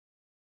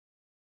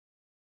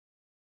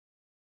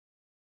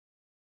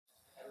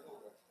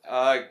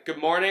Good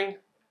morning.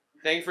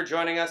 Thank you for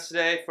joining us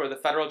today for the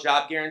Federal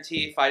Job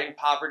Guarantee, Fighting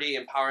Poverty,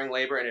 Empowering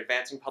Labor, and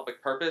Advancing Public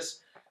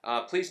Purpose.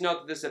 Please note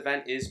that this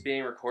event is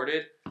being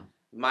recorded.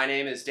 My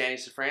name is Danny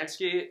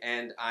Safransky,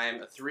 and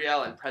I'm a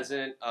 3L and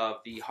president of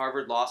the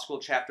Harvard Law School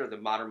chapter of the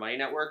Modern Money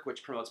Network,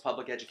 which promotes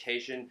public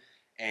education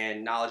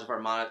and knowledge of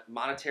our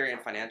monetary and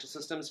financial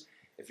systems.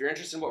 If you're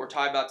interested in what we're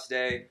talking about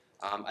today,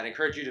 I'd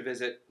encourage you to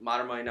visit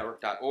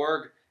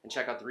modernmoneynetwork.org and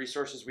check out the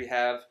resources we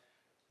have.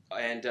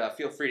 And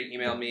feel free to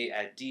email me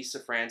at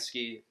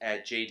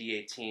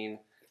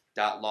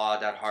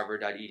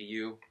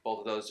dsafransky@jd18.law.harvard.edu. Both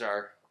of those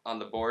are on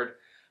the board.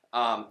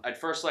 I'd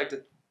first like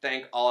to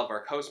thank all of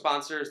our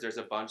co-sponsors. There's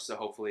a bunch, so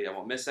hopefully I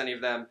won't miss any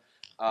of them.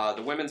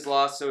 The Women's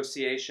Law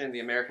Association, the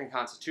American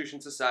Constitution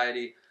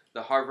Society,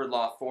 the Harvard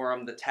Law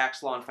Forum, the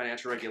Tax Law and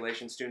Financial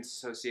Regulation Students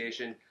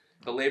Association,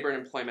 the Labor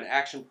and Employment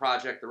Action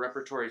Project, the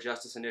Reparatory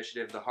Justice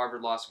Initiative, the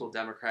Harvard Law School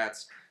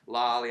Democrats,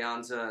 La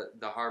Alianza,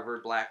 the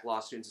Harvard Black Law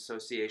Students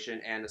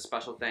Association, and a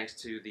special thanks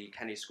to the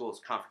Kennedy School's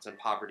Conference on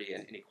Poverty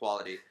and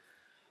Inequality.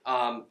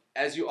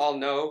 As you all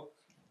know,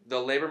 the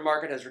labor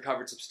market has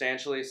recovered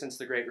substantially since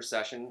the Great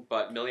Recession,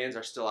 but millions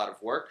are still out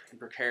of work in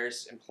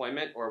precarious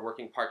employment or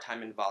working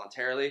part-time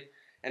involuntarily.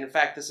 And in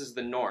fact, this is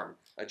the norm.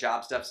 A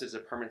jobs deficit is a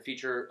permanent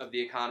feature of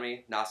the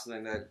economy, not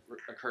something that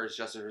occurs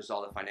just as a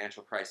result of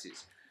financial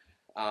crises.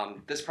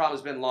 This problem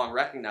has been long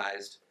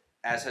recognized,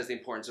 as has the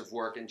importance of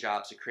work and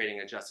jobs to creating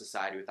a just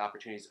society with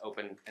opportunities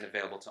open and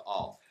available to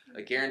all.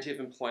 A guarantee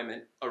of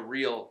employment, a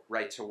real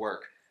right to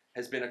work,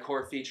 has been a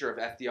core feature of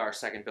FDR's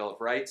Second Bill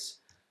of Rights,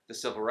 the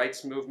Civil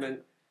Rights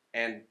Movement,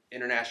 and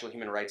international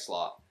human rights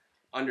law.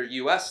 Under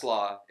U.S.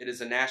 law, it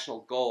is a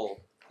national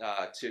goal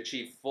to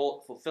achieve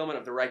full fulfillment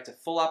of the right to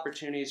full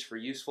opportunities for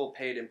useful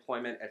paid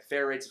employment at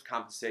fair rates of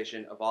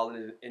compensation of all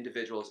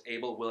individuals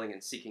able, willing,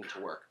 and seeking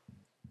to work.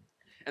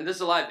 And this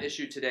is a live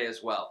issue today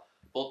as well.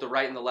 Both the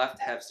right and the left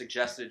have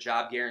suggested a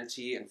job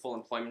guarantee and full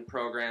employment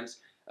programs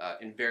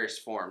in various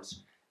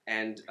forms.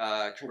 And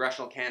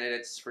congressional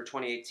candidates for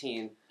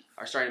 2018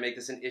 are starting to make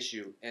this an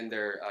issue in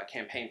their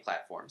campaign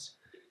platforms.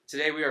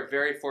 Today we are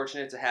very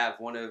fortunate to have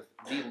one of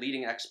the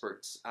leading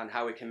experts on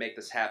how we can make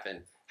this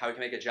happen, how we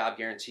can make a job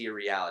guarantee a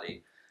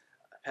reality.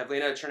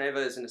 Pavlina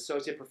Tcherneva is an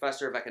associate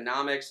professor of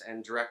economics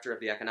and director of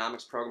the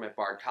economics program at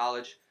Bard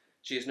College.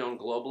 She is known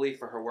globally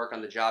for her work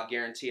on the job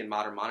guarantee and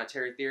modern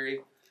monetary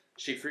theory.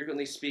 She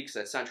frequently speaks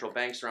at central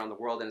banks around the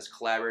world and has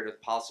collaborated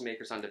with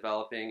policymakers on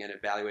developing and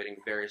evaluating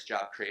various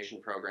job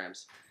creation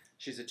programs.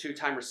 She's a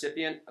two-time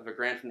recipient of a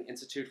grant from the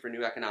Institute for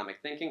New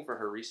Economic Thinking for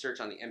her research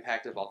on the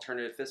impact of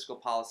alternative fiscal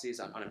policies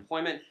on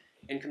unemployment,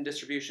 income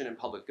distribution, and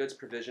public goods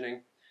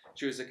provisioning.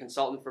 She was a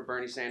consultant for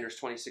Bernie Sanders'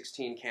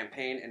 2016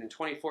 campaign, and in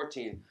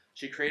 2014,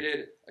 she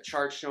created a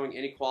chart showing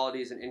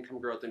inequalities and income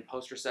growth in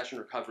post-recession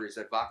recoveries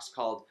that Vox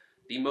called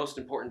the most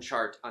important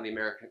chart on the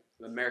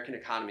American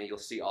economy you'll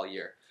see all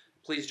year.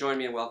 Please join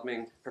me in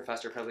welcoming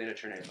Professor Pavlina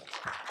Tcherneva.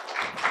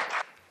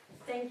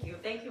 Thank you.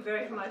 Thank you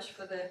very much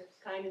for the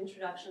kind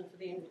introduction, for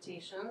the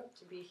invitation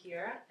to be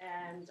here,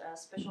 and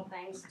special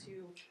thanks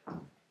to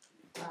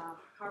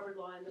Harvard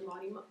Law and the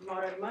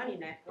Modern Money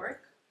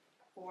Network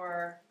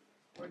for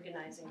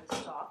organizing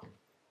this talk.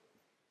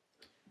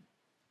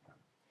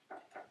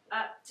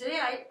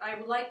 Today I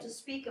would like to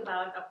speak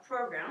about a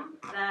program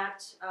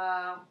that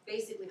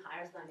basically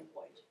hires the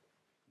unemployed.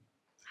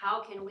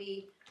 How can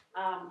we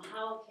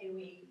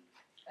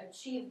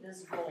achieve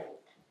this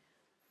goal?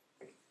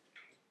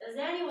 As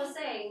Danny was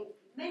saying,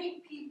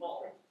 many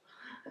people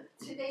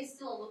today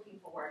still looking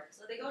for work.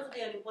 So they go to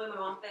the unemployment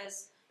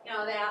office, they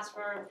ask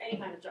for any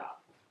kind of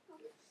job.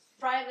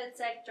 Private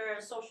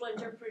sector, social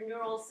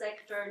entrepreneurial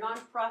sector,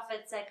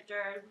 nonprofit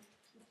sector,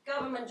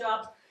 government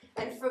jobs,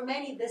 and for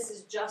many this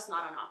is just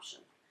not an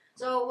option.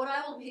 So what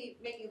I will be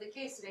making the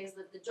case today is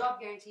that the job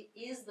guarantee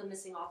is the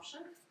missing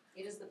option.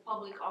 It is the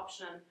public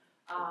option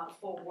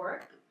for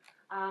work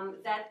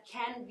that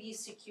can be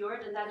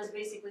secured, and that is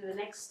basically the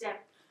next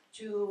step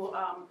to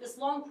this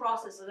long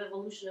process of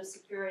evolution of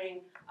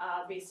securing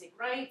basic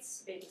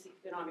rights, basic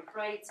economic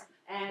rights,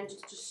 and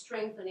to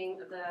strengthening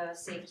the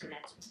safety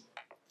net.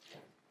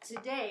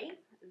 Today,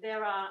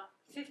 there are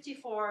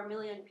 54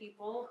 million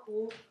people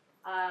who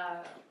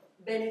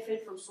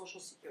benefit from Social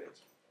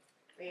Security.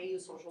 They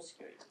use Social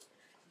Security.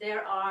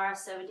 There are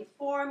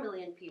 74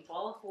 million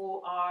people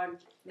who are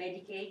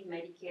Medicaid,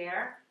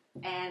 Medicare,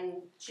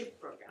 and CHIP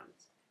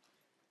programs.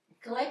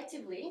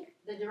 Collectively,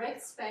 the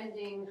direct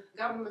spending,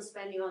 government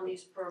spending on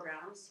these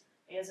programs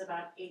is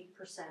about 8%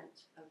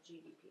 of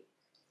GDP.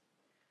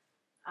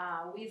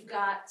 We've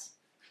got,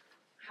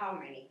 how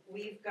many?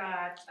 We've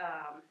got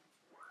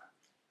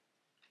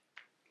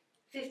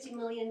 50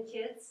 million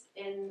kids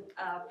in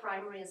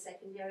primary and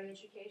secondary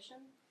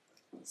education.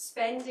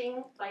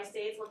 Spending by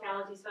states,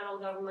 localities, federal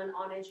government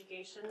on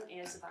education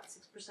is about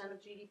 6%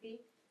 of GDP.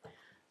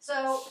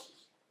 So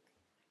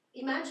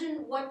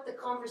imagine what the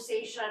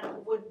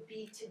conversation would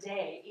be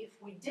today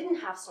if we didn't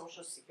have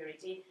Social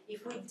Security,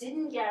 if we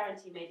didn't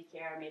guarantee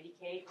Medicare,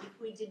 Medicaid, if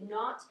we did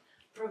not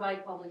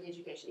provide public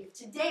education. If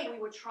today we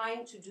were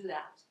trying to do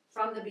that,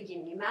 from the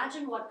beginning.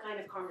 Imagine what kind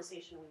of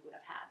conversation we would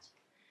have had.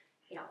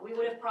 You know, we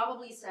would have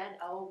probably said,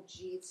 oh,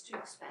 gee, it's too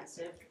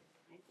expensive.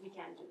 Right? We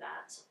can't do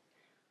that.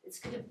 It's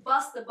going to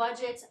bust the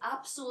budget,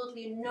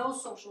 absolutely no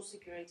social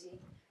security.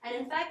 And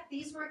in fact,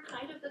 these were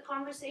kind of the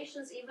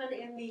conversations even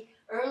in the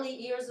early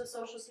years of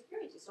Social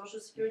Security. Social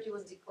Security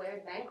was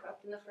declared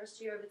bankrupt in the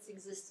first year of its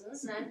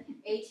existence, and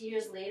 8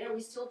 years later, we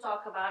still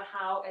talk about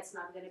how it's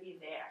not going to be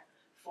there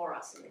for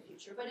us in the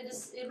future. But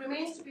it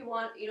remains to be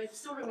one, you know, it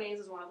still remains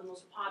as one of the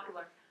most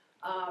popular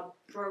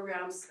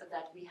programs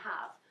that we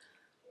have.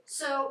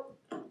 So,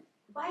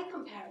 by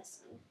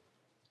comparison,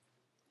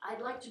 I'd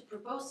like to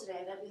propose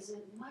today that it's a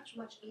much,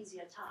 much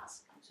easier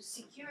task to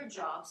secure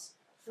jobs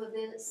for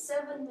the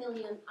 7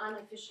 million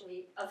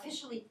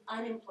officially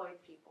unemployed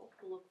people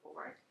who look for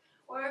work.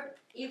 Or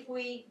if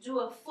we do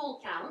a full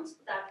count,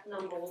 that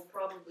number will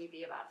probably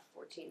be about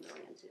 14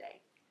 million today.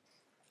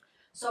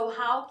 So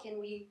how can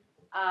we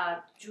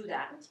do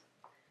that?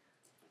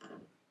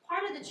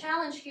 Part of the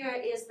challenge here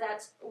is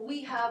that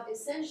we have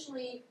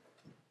essentially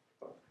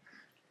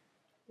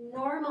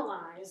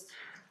normalized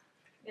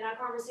in our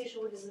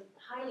conversation what is a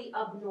highly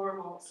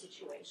abnormal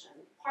situation.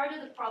 Part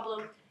of the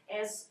problem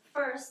is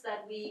first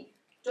that we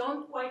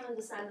don't quite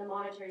understand the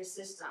monetary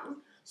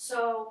system.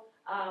 So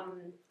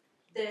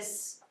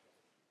this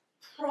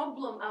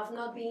problem of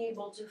not being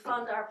able to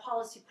fund our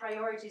policy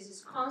priorities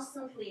is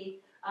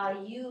constantly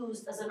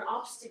used as an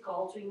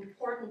obstacle to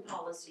important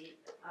policy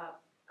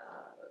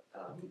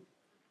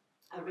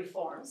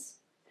reforms.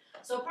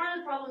 So part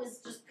of the problem is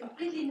just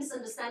completely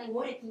misunderstanding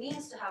what it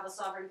means to have a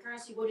sovereign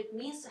currency, what it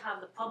means to have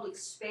the public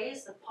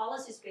space, the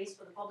policy space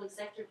for the public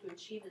sector to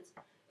achieve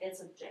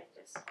its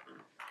objectives.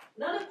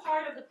 Another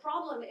part of the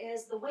problem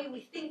is the way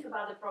we think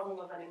about the problem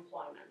of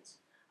unemployment.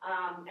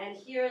 And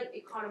here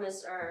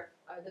economists are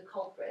the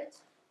culprit.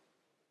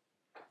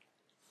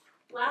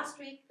 Last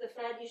week, the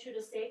Fed issued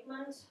a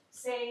statement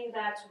saying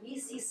that we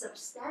see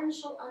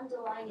substantial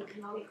underlying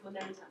economic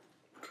momentum.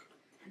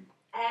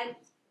 And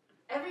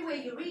everywhere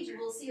you read, you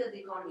will see that the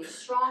economy is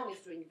strong,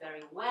 it's doing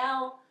very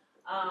well.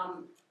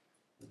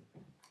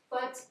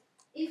 But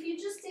if you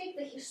just take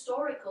the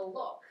historical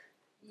look,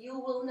 you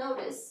will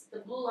notice the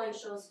blue line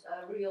shows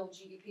real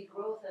GDP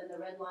growth and the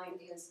red line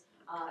is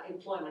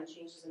employment,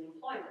 changes in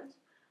employment.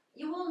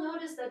 You will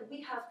notice that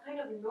we have kind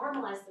of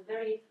normalized a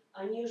very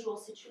unusual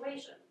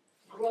situation.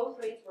 Growth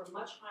rates were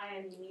much higher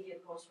in the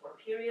immediate post-war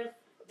period,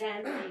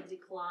 then they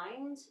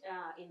declined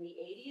in the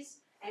 80s,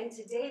 and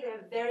today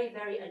they're very,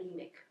 very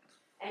anemic.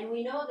 And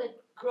we know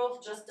that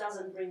growth just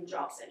doesn't bring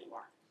jobs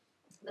anymore.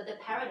 But the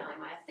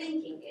paradigm, our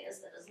thinking is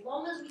that as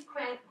long as we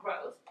crank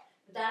growth,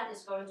 that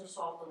is going to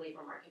solve the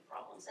labor market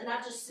problems. And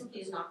that just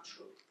simply is not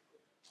true.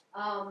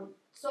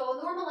 So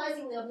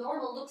normalizing the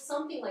abnormal looks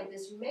something like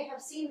this. You may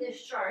have seen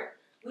this chart,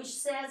 which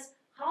says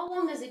how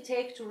long does it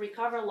take to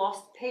recover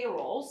lost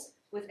payrolls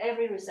with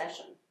every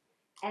recession.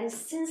 And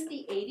since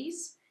the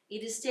 80s,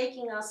 it is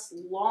taking us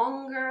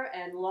longer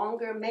and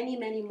longer, many,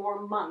 many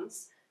more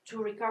months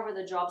to recover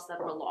the jobs that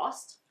were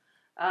lost.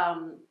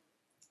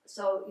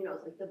 So, you know,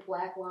 like the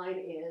black line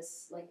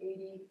is like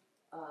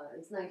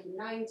it's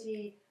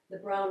 1990. The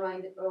brown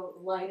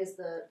line is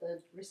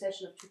the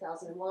recession of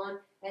 2001.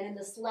 And in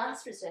this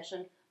last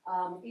recession,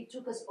 it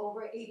took us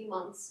over 80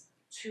 months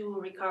to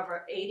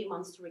recover,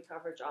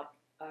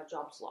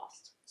 jobs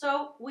lost.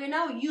 So we're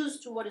now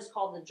used to what is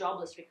called the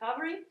jobless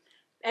recovery.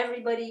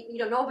 Everybody, you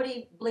know,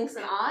 nobody blinks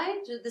an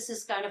eye. This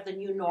is kind of the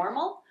new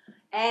normal.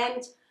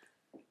 And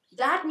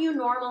that new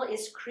normal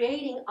is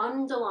creating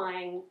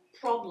underlying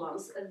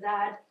problems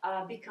that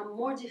become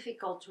more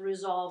difficult to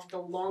resolve the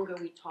longer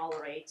we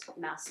tolerate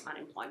mass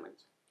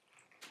unemployment.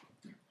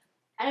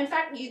 And in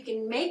fact, you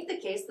can make the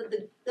case that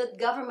the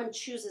government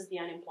chooses the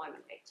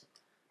unemployment rate.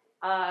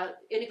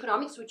 In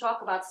economics, we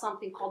talk about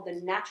something called the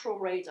natural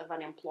rate of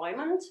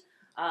unemployment,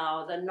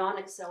 the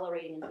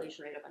non-accelerating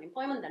inflation rate of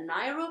unemployment, the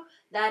NIRU.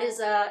 That is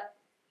a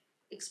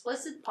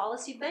explicit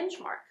policy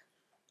benchmark.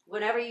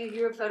 Whenever you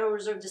hear the Federal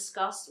Reserve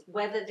discuss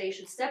whether they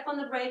should step on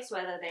the brakes,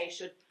 whether they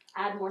should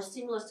add more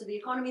stimulus to the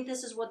economy,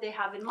 this is what they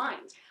have in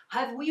mind.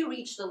 Have we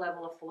reached the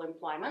level of full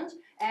employment,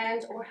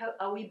 or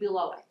are we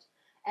below it?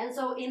 And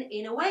so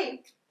in a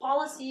way,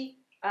 policy,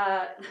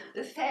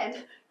 the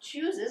Fed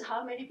chooses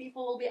how many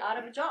people will be out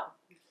of a job.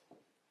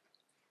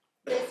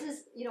 This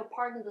is, you know,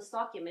 pardon the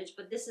stock image,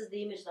 but this is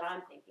the image that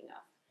I'm thinking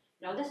of.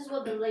 You know, this is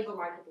what the labor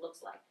market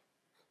looks like.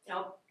 You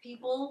know,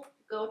 people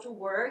go to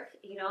work,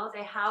 you know,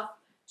 they have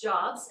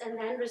jobs, and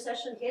then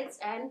recession hits,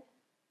 and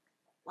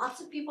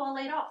lots of people are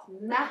laid off,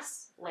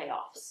 mass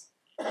layoffs.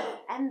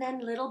 And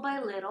then little by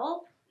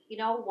little, you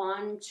know,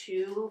 1,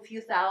 2, a few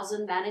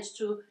thousand manage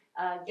to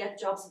get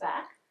jobs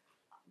back.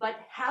 But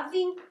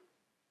having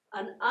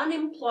an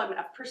unemployment,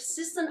 a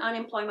persistent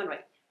unemployment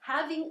rate,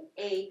 having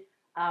a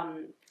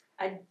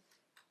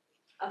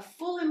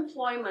full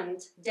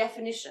employment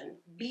definition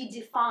be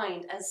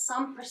defined as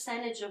some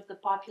percentage of the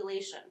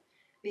population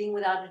being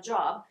without a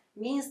job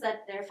means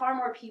that there are far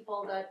more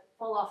people that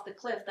fall off the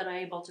cliff than are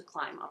able to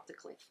climb up the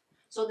cliff.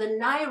 So the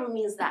NIRU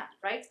means that,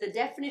 right? The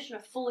definition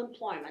of full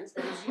employment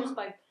that is used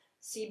by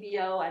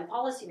CBO and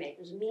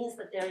policymakers means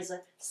that there is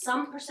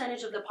some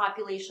percentage of the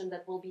population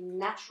that will be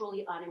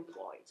naturally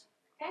unemployed.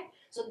 Okay?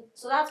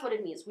 So that's what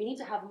it means. We need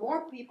to have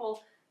more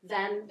people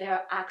than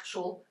their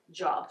actual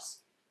jobs.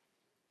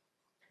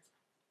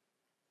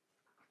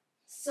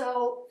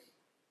 So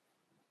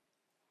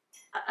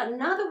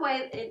another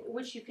way in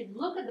which you could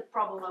look at the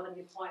problem of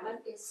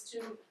unemployment is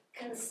to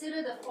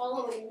consider the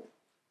following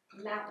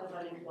map of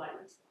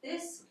unemployment.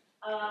 This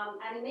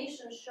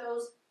animation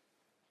shows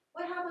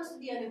what happens to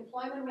the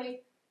unemployment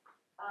rate,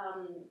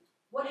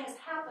 what has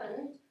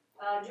happened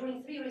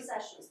during 3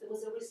 recessions. There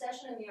was a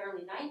recession in the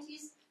early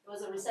 90s, there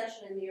was a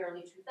recession in the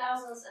early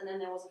 2000s, and then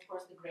there was, of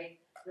course, the Great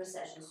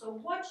Recession. So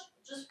watch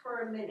just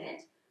for a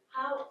minute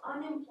how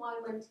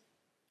unemployment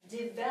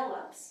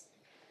develops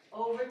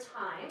over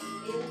time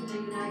in the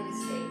United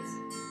States.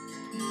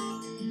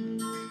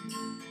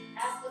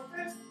 As the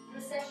first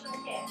recession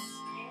hits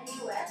in the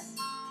US,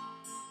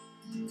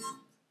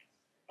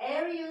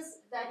 areas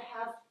that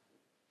have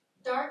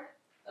dark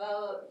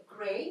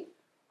gray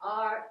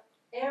are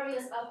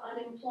areas of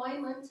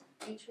unemployment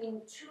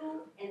between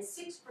 2 and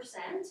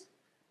 6%.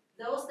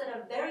 Those that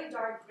are very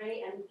dark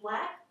gray and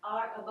black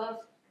are above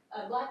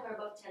 10%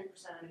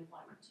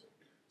 unemployment.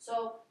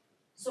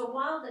 So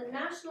while the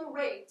national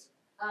rate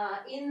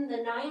in the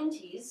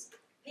 90s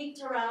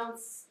peaked around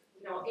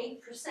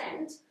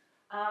 8%,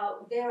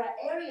 there are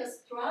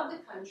areas throughout the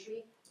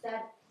country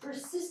that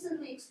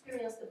persistently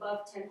experienced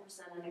above 10%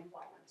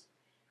 unemployment.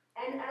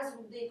 And as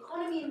the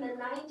economy in the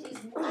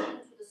 90s moved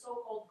into the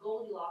so-called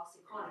Goldilocks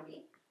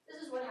economy,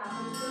 this is what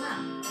happened to the map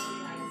of the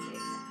United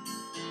States.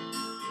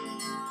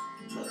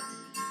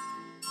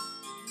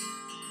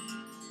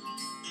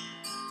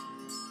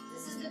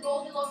 This is the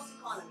Goldilocks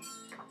economy.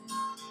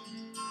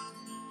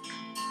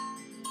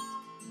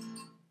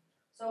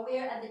 So we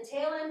are at the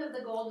tail end of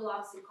the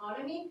Goldilocks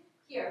economy.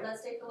 Here,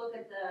 let's take a look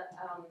at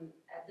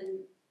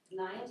the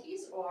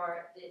 90s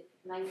or the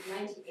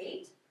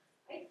 1998.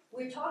 Right?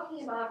 We're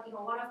talking about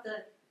one of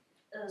the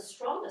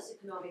strongest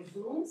economic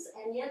booms,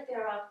 and yet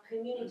there are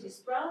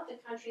communities throughout the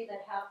country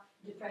that have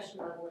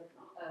depression-level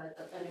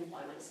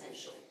unemployment,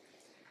 essentially.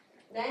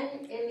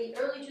 Then, in the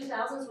early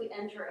 2000s, we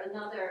enter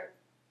another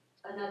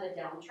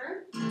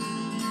downturn.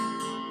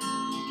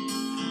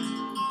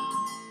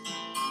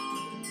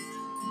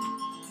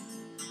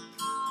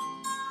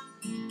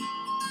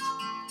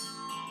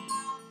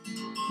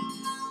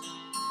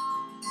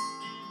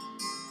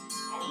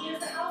 And here's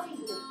the housing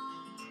boom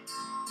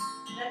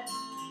that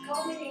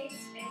culminates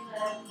in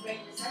the Great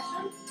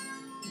Recession.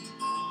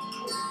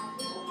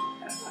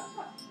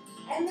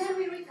 And then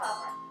we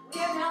recover. We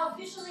are now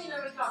officially in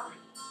a recovery.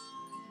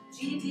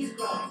 GDP is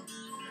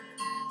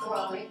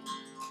growing.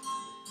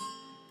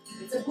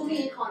 It's a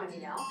booming economy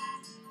now.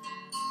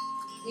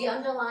 The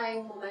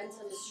underlying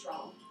momentum is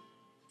strong.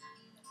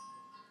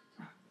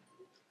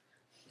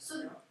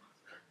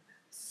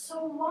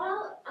 So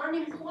while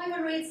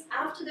unemployment rates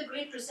after the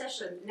Great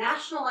Recession,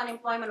 national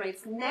unemployment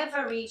rates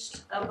never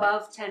reached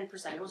above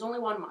 10%. It was only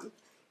 1 month,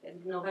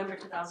 in November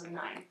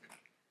 2009.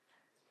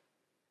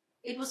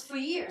 It was for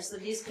years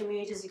that these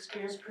communities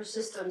experienced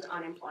persistent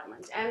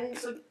unemployment. And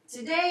so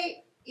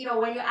today,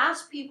 when you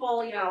ask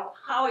people,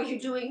 how are you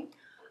doing,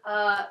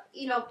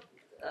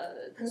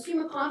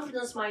 consumer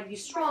confidence might be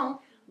strong,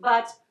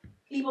 but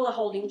people are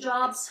holding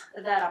jobs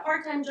that are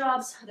part-time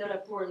jobs, that are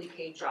poorly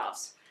paid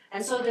jobs.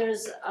 And so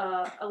there's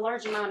a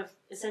large amount of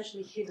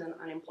essentially hidden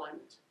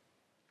unemployment.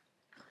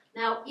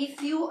 Now,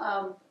 if you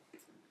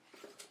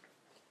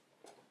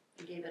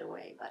gave it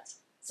away, but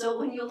so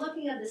when you're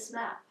looking at this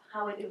map,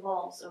 how it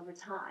evolves over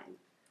time,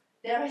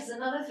 there is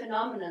another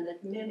phenomenon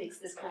that mimics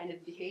this kind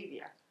of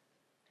behavior.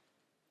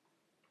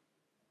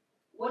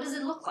 What does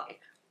it look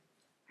like?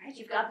 Right?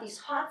 You've got these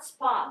hot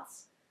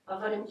spots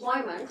of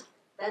unemployment,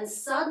 then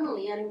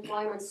suddenly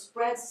unemployment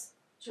spreads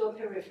to a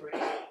periphery.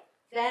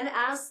 Then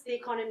as the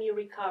economy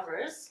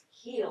recovers,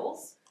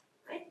 heals,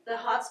 right? The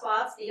hot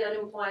spots, the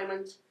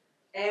unemployment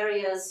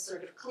areas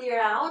sort of clear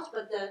out,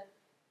 but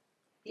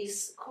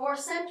these core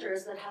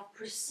centers that have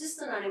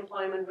persistent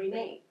unemployment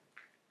remain.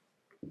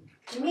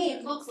 To me,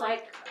 it looks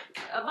like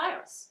a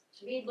virus.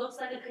 To me, it looks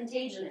like a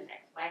contagion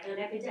effect, like an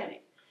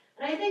epidemic.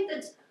 And I think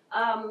that,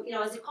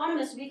 as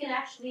economists, we can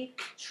actually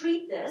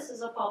treat this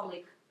as a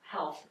public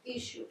health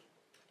issue.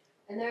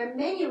 And there are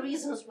many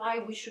reasons why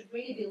we should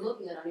really be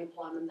looking at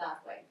unemployment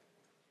that way.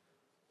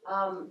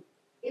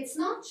 It's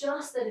not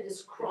just that it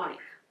is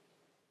chronic.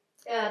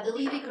 The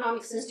Levy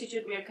Economics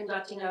Institute, we are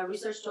conducting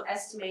research to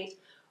estimate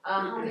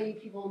how many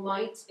people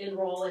might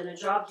enroll in a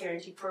job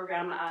guarantee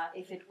program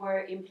if it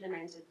were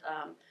implemented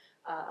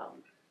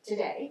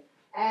today.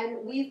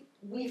 And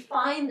we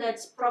find that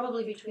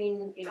probably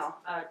between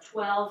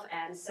 12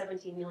 and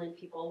 17 million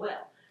people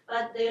will.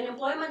 But the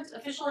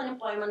official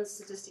unemployment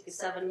statistic is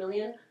 7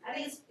 million. I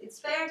think it's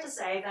fair to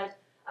say that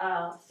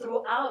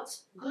throughout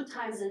good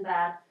times and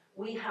bad,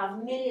 we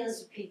have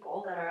millions of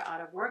people that are out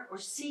of work or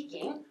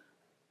seeking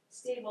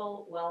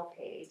stable,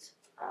 well-paid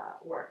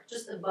work,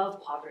 just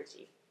above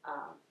poverty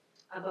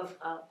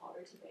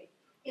pay.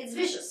 It's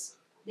vicious.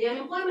 The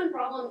unemployment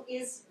problem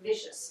is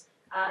vicious.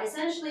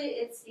 Essentially,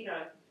 it's,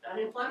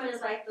 unemployment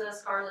is like the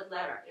scarlet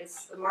letter.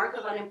 It's the mark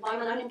of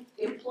unemployment.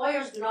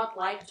 Employers do not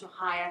like to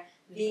hire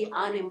the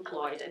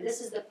unemployed. And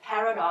this is the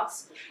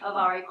paradox of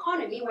our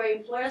economy, where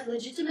employers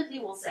legitimately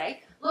will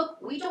say,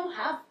 look, we don't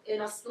have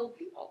enough skilled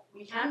people.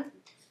 We can't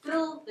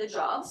fill the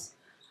jobs.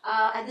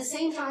 At the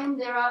same time,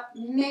 there are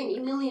many,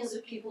 millions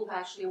of people who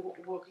actually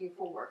looking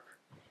for work.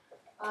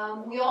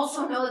 We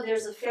also know that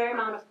there's a fair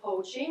amount of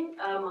poaching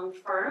among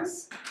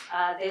firms.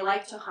 They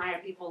like to hire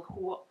people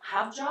who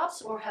have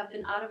jobs or have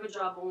been out of a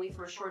job only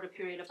for a shorter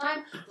period of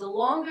time. The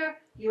longer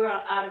you're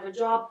out of a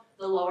job,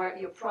 the lower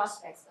your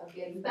prospects of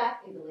getting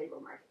back in the labor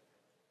market.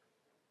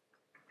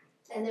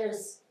 And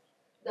there's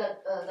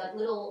that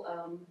little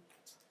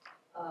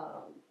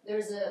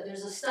there's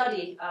a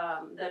study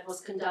that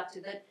was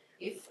conducted that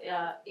if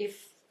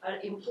an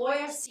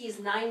employer sees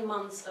 9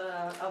 months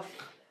of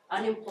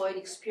unemployed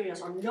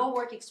experience or no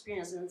work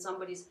experience in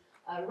somebody's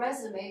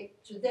resume,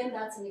 to them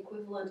that's an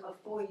equivalent of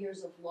 4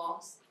 years of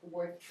lost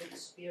work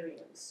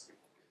experience.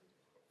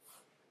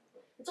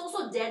 It's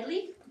also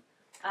deadly.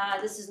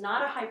 This is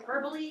not a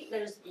hyperbole.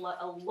 There's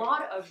a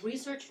lot of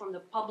research from the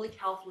public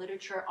health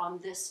literature on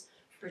this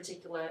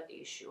particular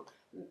issue.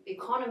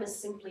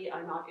 Economists simply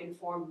are not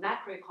informed.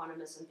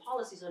 Macroeconomists and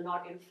policies are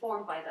not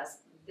informed by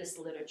this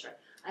literature.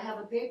 I have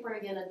a paper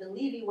again at the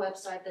Levy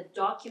website that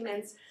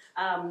documents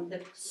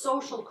the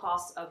social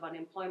costs of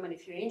unemployment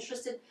if you're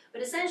interested.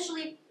 But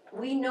essentially,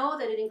 we know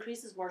that it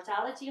increases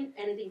mortality,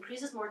 and it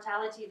increases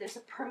mortality. There's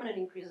a permanent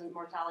increase in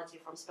mortality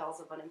from spells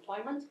of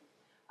unemployment.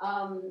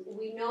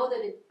 We know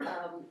that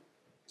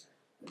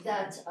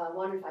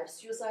 1 in 5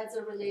 suicides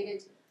are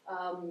related,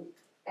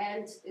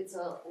 and it's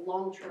a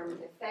long-term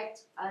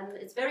effect, and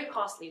it's very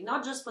costly,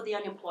 not just for the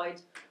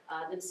unemployed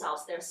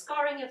themselves. There's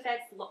scarring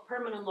effects,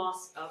 permanent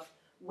loss of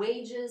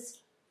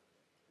wages,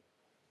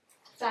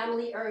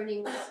 family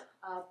earnings,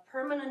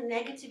 permanent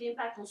negative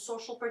impact on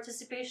social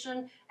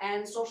participation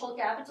and social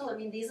capital. I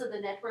mean, these are the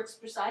networks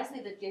precisely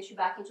that get you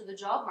back into the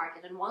job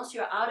market. And once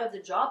you're out of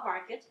the job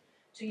market,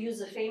 to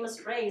use a famous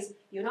phrase,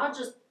 you're not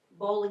just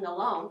bowling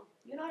alone,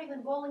 you're not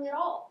even bowling at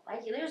all.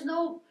 Like, there's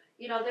no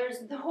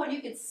one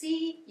you can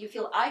see, you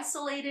feel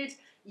isolated,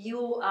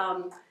 you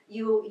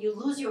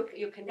lose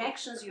your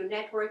connections, your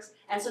networks.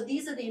 And so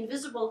these are the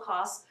invisible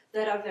costs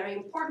that are very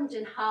important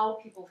in how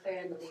people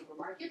fare in the labor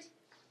market.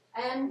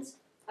 And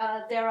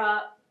there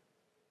are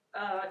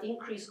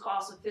increased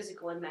costs of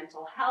physical and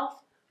mental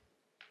health,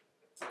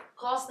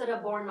 costs that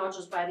are borne not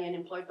just by the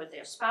unemployed, but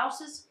their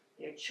spouses,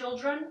 their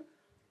children,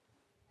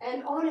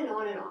 and on and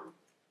on and on.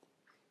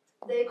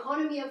 The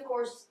economy, of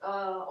course,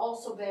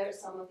 also bears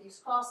some of these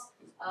costs.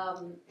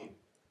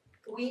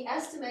 We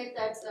estimate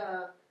that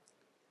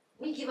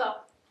we give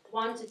up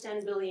 1 to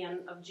 10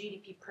 billion of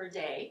GDP per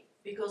day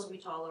because we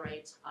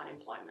tolerate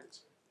unemployment.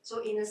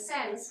 So in a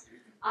sense,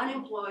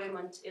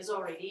 unemployment is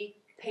already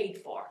paid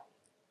for.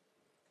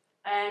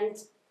 And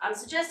I'm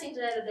suggesting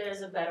today that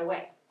there's a better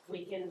way.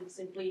 We can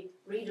simply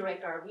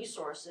redirect our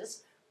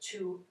resources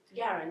to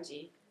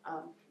guarantee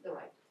the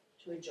right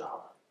to a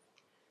job.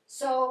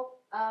 So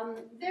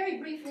very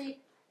briefly,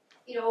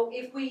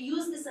 if we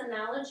use this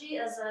analogy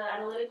as an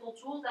analytical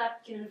tool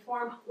that can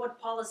inform what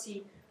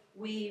policy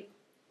we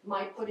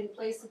might put in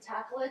place to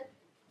tackle it,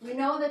 we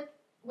know that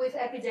with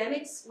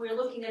epidemics, we're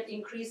looking at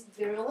increased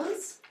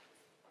virulence.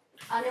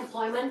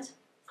 Unemployment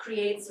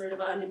creates sort of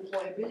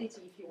unemployability,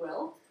 if you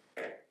will.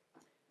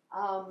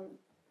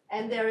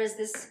 And there is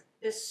this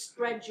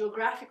spread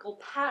geographical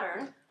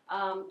pattern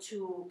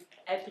to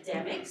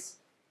epidemics,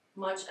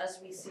 much as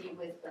we see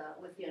with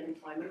the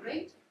unemployment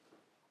rate.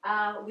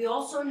 We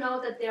also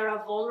know that there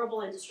are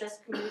vulnerable and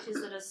distressed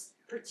communities that are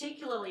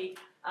particularly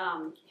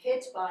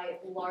hit by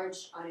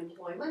large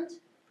unemployment,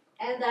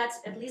 and that,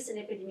 at least in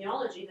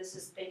epidemiology,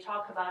 they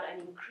talk about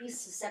an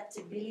increased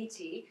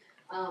susceptibility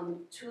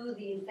to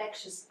the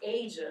infectious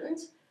agent,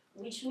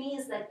 which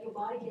means that your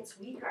body gets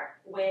weaker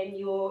when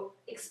you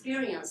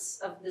experience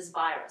of this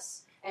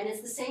virus. And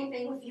it's the same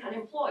thing with the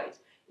unemployed.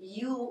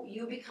 Your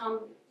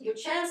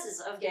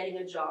chances of getting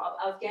a job,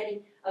 of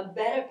getting a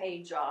better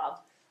paid job,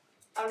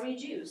 are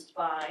reduced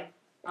by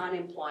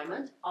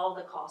unemployment, all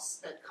the costs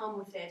that come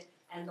with it,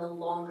 and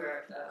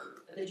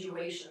the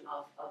duration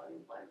of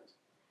unemployment.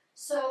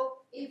 So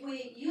if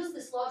we use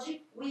this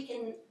logic, we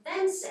can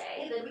then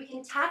say that we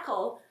can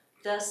tackle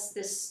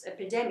this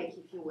epidemic,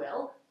 if you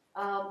will,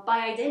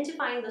 by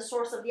identifying the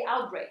source of the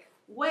outbreak.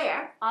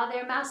 Where are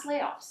there mass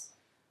layoffs?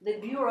 The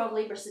Bureau of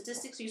Labor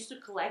Statistics used to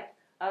collect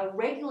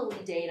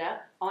regularly data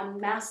on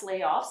mass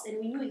layoffs, and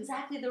we knew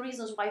exactly the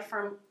reasons why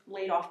firms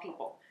laid off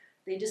people.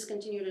 They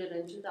discontinued it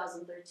in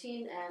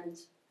 2013, and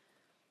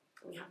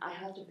I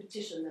have to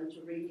petition them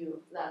to renew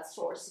that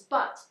source.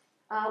 But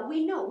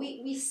we know,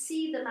 we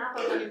see the map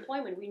of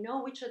unemployment. We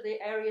know which are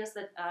the areas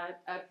that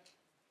are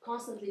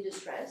constantly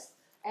distressed.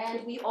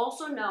 And we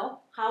also know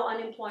how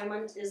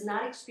unemployment is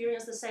not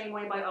experienced the same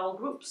way by all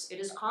groups. It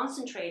is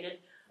concentrated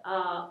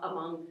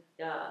among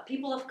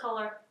people of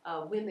color,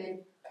 women,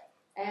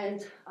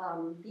 and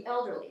the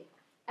elderly.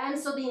 And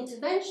so the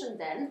intervention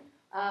then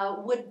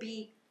would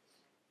be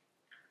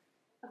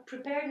a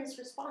preparedness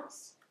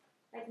response.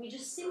 Like we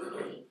just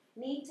simply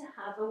need to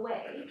have a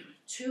way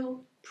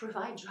to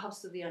provide jobs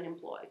to the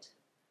unemployed,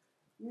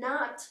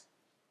 not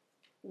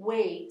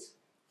wait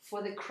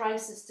for the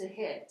crisis to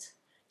hit,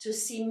 to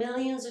see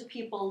millions of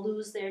people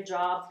lose their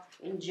job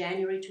in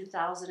January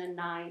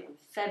 2009, in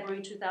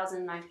February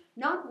 2009,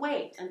 not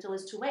wait until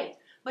it's too late,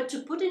 but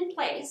to put in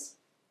place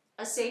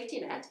a safety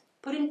net,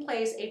 put in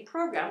place a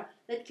program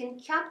that can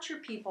capture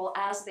people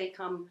as they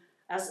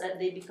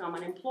become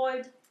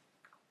unemployed,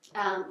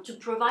 to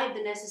provide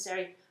the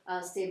necessary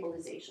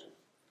stabilization.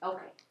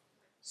 Okay,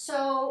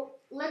 so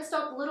let's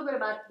talk a little bit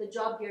about the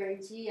job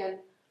guarantee and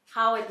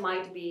how it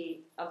might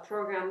be a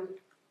program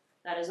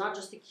that is not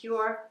just a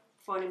cure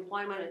for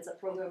unemployment, it's a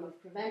program of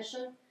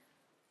prevention,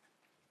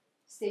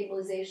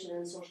 stabilization,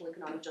 and social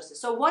economic justice.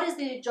 So what is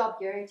the job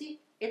guarantee?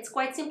 It's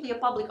quite simply a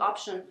public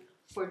option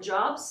for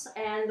jobs,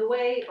 and the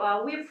way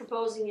we're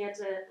proposing it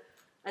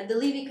at the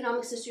Levy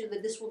Economics Institute,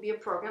 that this will be a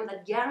program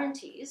that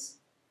guarantees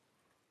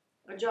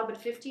a job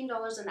at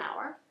 $15 an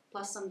hour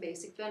plus some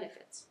basic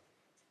benefits.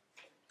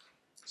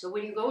 So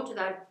when you go to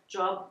that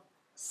job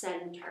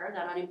center,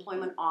 that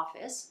unemployment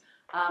office,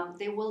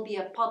 there will be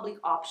a public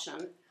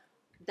option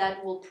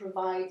that will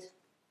provide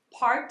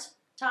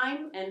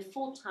part-time and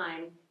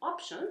full-time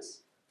options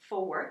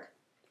for work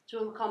to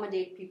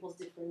accommodate people's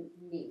different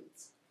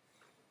needs.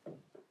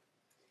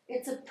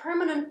 It's a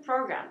permanent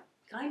program,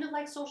 kind of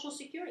like Social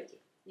Security.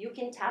 You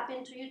can tap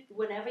into it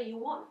whenever you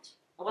want.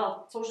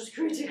 Well, Social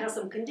Security has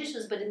some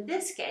conditions, but in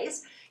this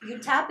case, you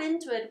tap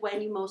into it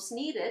when you most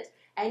need it,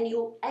 and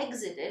you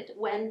exit it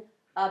when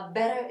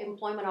better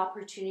employment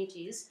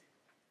opportunities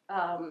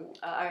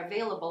are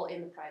available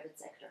in the private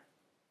sector.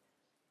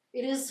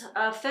 It is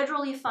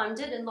federally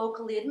funded and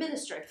locally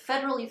administered.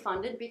 Federally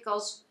funded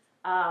because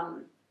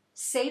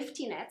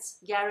safety nets,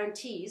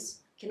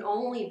 guarantees, can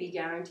only be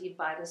guaranteed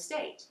by the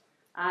state.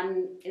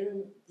 And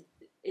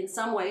in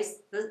some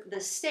ways,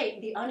 the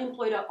state, the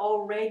unemployed are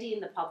already in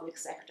the public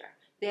sector.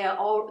 They are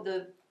all,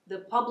 the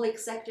public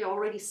sector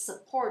already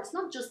supports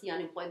not just the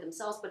unemployed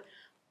themselves, but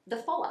the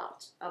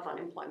fallout of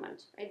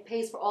unemployment. It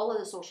pays for all of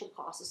the social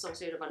costs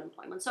associated with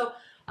unemployment. So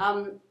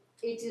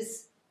it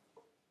is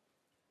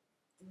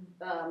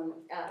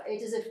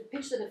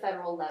pitched at a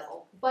federal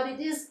level, but it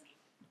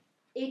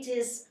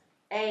is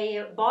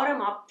a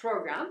bottom-up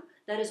program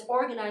that is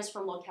organized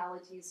from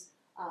localities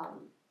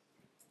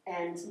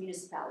and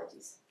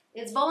municipalities.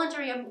 It's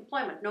voluntary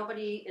employment.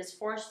 Nobody is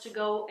forced to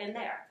go in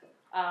there.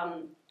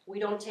 We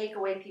don't take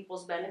away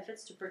people's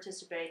benefits to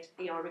participate,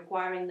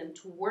 requiring them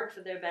to work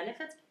for their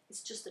benefits.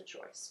 It's just a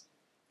choice.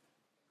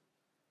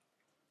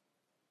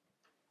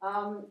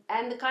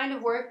 And the kind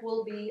of work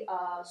will be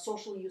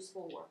socially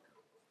useful work.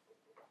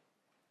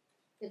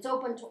 It's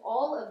open to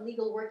all of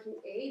legal working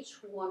age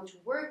who want to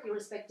work,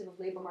 irrespective of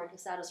labor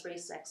market status,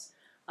 race, sex,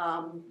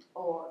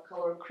 or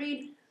color or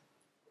creed.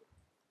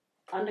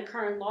 Under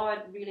current law,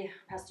 it really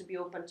has to be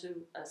open to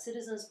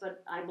citizens,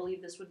 but I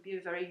believe this would be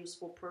a very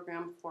useful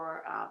program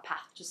for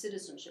Path to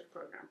Citizenship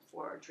program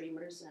for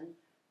dreamers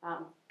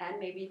and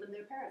maybe even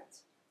their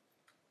parents.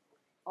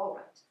 All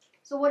right.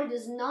 So what it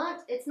is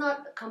not, it's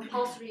not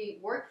compulsory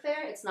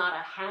workfare. It's not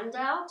a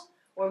handout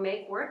or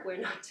make work. We're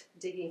not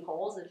digging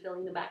holes and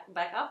filling them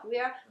back up. We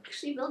are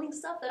actually building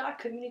stuff that our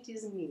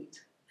communities need,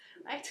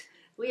 right?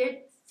 We are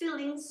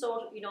filling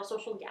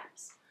social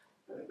gaps.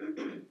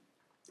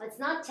 It's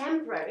not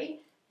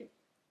temporary.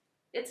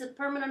 It's a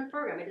permanent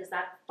program. It is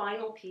that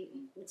final piece.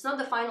 It's not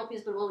the final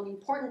piece, but an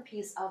important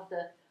piece of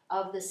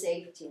the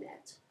safety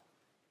net.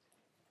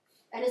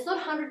 And it's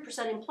not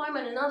 100%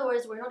 employment. In other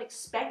words, we're not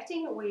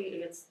expecting.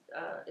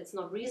 It's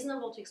not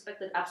reasonable to expect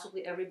that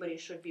absolutely everybody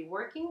should be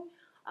working.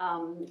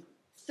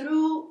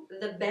 Through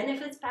the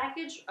benefits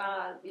package,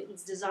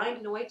 it's designed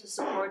in a way to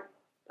support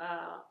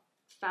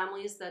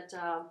families that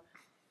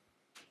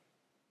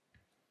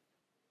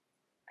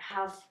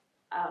have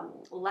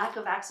lack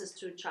of access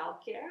to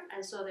childcare,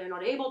 and so they're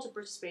not able to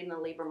participate in the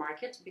labor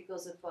market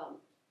because of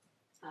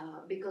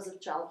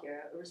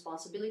childcare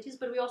responsibilities.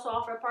 But we also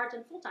offer a part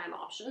and full-time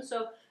option.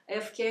 So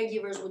if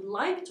caregivers would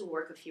like to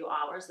work a few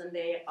hours, then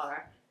they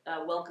are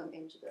welcome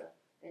into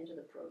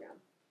the program.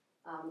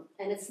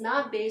 And it's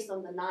not based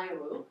on the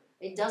NAIRU.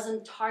 It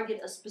doesn't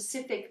target a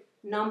specific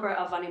number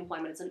of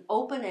unemployment. It's an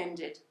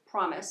open-ended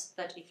promise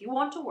that if you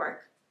want to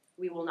work,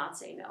 we will not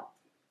say no.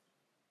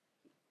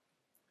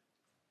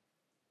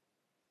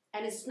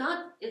 And it's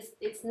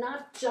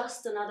not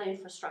just another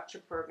infrastructure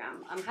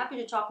program. I'm happy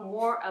to talk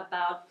more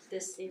about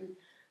this in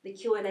the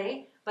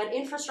Q&A, but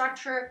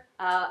infrastructure,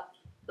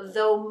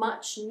 though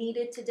much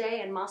needed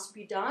today and must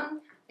be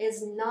done,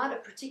 is not a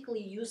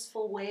particularly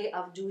useful way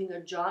of doing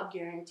a job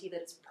guarantee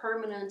that's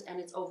permanent and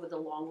it's over the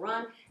long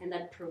run and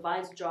that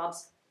provides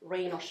jobs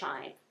rain or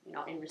shine,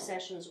 in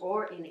recessions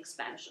or in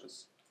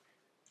expansions.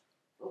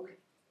 Okay,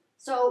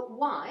 so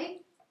why?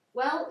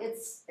 Well,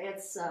 it's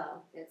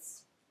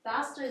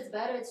faster, it's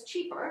better, it's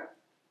cheaper.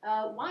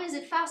 Why is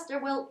it faster?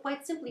 Well,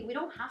 quite simply, we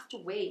don't have to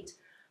wait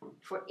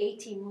for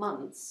 18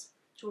 months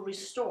to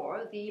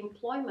restore the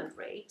employment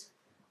rate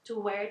to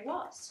where it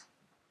was.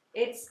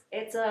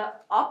 It's a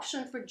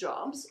option for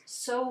jobs.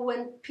 So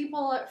when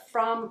people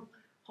from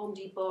Home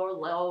Depot or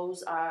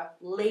Lowe's are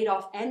laid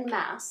off en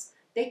masse,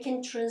 they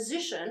can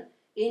transition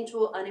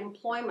into an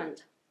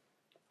employment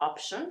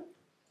option,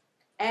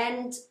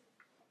 and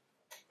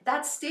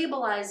that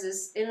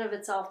stabilizes in and of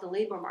itself the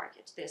labor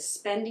market. Their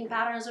spending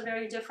patterns are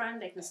very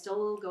different. They can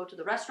still go to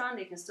the restaurant,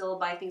 they can still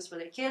buy things for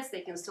their kids,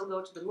 they can still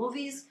go to the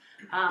movies.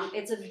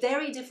 It's a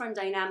very different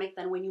dynamic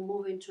than when you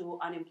move into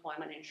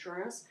unemployment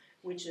insurance,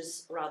 which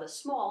is rather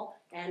small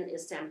and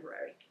is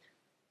temporary.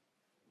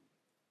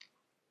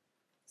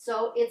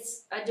 So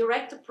it's a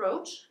direct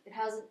approach. It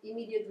has an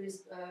immediate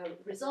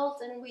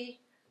result, and we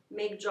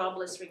make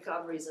jobless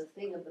recoveries a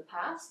thing of the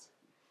past.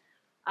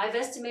 I've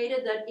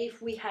estimated that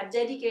if we had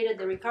dedicated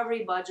the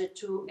recovery budget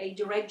to a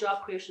direct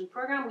job creation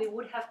program, we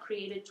would have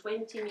created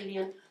 20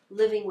 million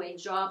living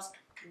wage jobs,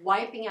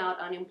 wiping out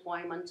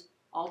unemployment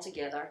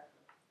altogether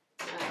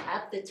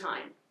at the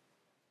time.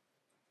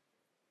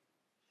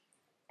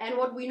 And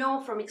what we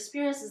know from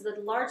experience is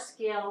that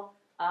large-scale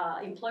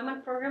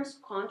employment programs,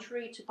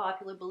 contrary to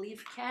popular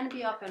belief, can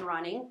be up and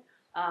running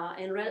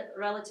in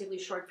relatively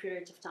short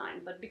periods of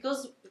time. But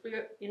because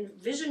we're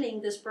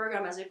envisioning this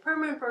program as a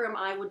permanent program,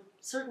 I would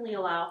certainly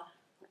allow,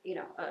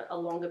 a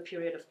longer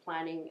period of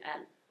planning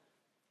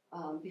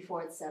and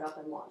before it's set up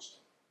and launched.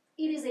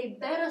 It is a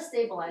better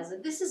stabilizer.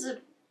 This is a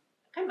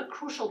kind of a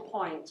crucial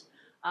point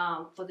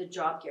for the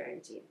job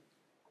guarantee.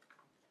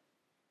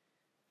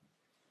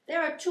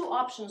 There are two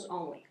options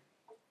only.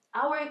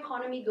 Our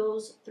economy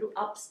goes through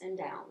ups and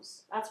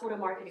downs. That's what a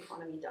market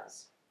economy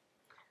does.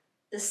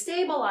 The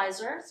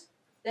stabilizers,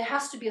 there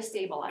has to be a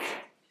stabilizer.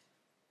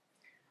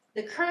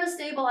 The current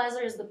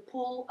stabilizer is the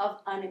pool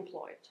of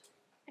unemployed.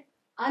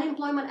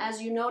 Unemployment,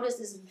 as you noticed,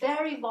 is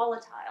very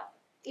volatile.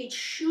 It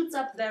shoots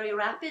up very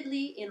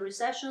rapidly in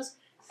recessions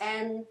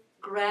and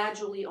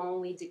gradually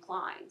only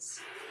declines.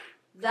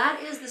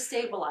 That is the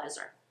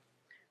stabilizer.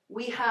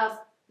 We have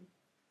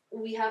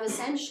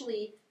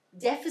essentially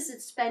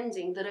deficit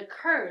spending that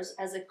occurs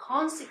as a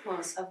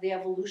consequence of the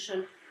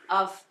evolution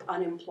of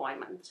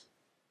unemployment.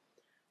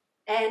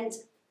 And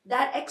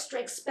that extra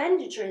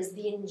expenditure is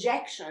the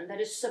injection that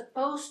is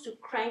supposed to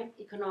crank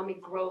economic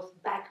growth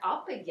back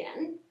up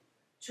again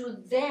to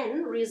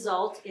then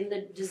result in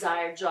the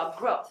desired job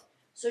growth.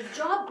 So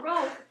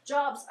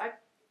jobs are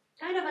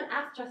kind of an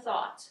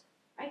afterthought,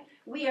 right?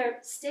 We are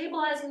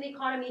stabilizing the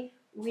economy.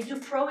 We do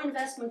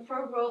pro-investment,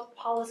 pro-growth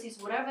policies,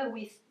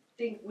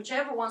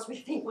 whichever ones we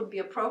think would be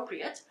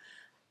appropriate,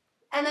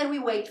 and then we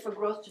wait for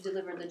growth to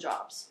deliver the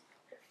jobs.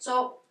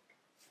 So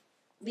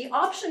the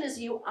option is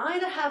you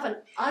either have an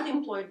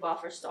unemployed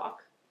buffer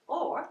stock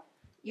or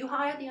you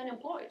hire the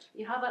unemployed.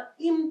 You have an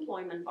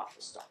employment buffer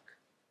stock.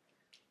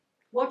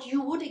 What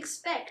you would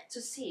expect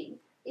to see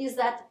is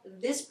that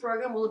this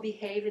program will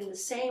behave in the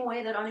same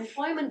way that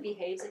unemployment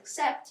behaves,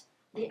 except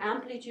the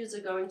amplitudes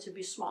are going to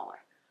be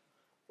smaller.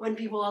 When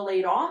people are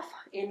laid off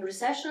in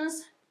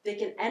recessions, they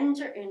can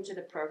enter into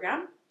the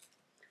program,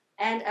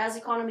 and as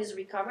economies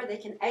recover, they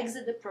can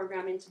exit the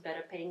program into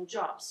better paying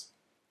jobs.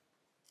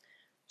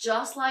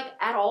 Just like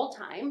at all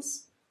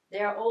times,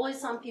 there are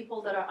always some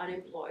people that are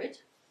unemployed.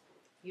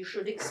 You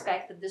should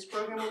expect that this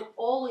program will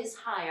always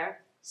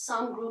hire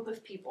some group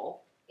of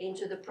people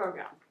into the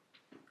program.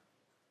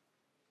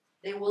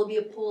 There will be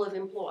a pool of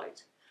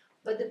employed.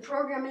 But the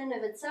program in and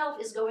of itself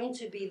is going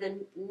to be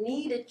the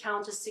needed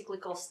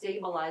counter-cyclical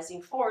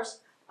stabilizing force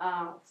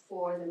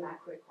for the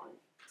macroeconomy.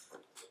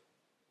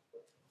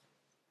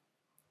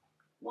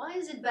 Why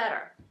is it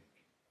better?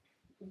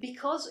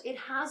 Because it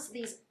has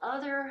these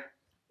other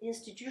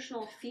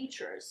institutional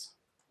features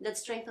that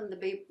strengthen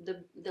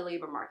the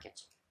labor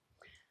market.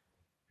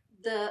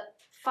 The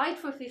fight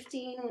for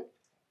 15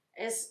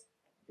 is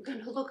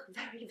going to look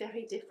very,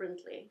 very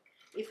differently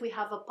if we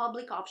have a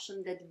public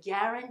option that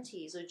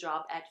guarantees a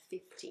job at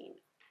 15,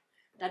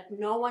 that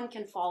no one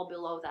can fall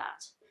below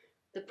that.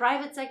 The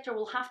private sector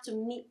will have to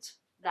meet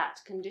that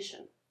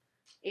condition.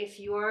 If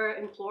your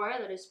employer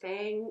that is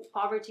paying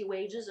poverty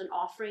wages and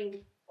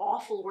offering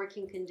awful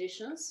working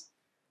conditions,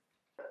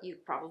 you're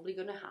probably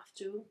going to have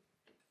to,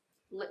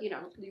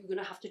 you're going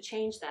to have to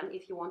change them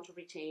if you want to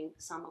retain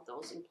some of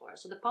those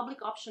employers. So the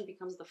public option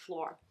becomes the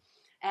floor.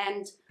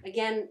 And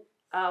again,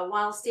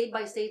 while state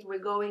by state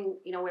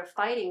we're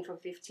fighting for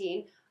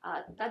 15,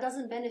 that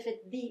doesn't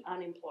benefit the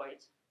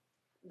unemployed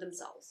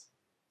themselves.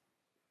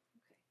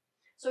 Okay.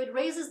 So it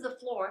raises the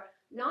floor,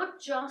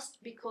 not just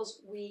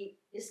because we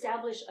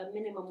establish a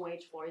minimum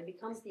wage floor, it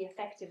becomes the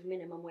effective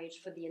minimum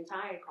wage for the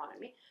entire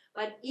economy,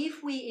 but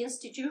if we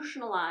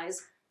institutionalize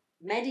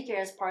Medicare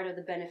as part of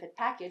the benefit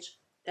package,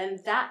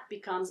 then that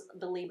becomes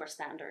the labor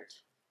standard.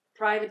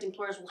 Private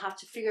employers will have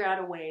to figure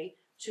out a way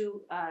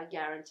to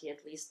guarantee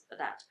at least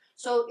that.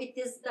 So it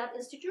is that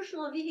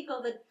institutional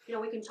vehicle that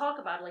we can talk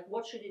about, like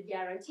what should it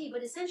guarantee,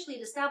 but essentially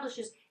it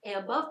establishes an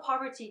above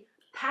poverty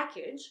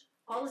package,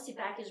 policy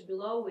package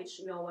below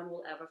which no one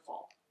will ever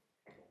fall.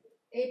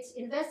 It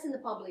invests in the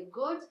public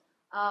good.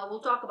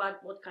 We'll talk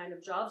about what kind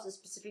of jobs, the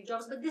specific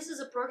jobs, but this is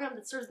a program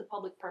that serves the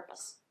public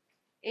purpose.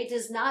 It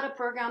is not a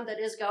program that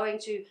is going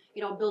to,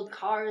 build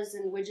cars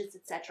and widgets,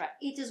 etc.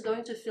 It is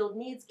going to fill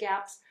needs,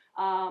 gaps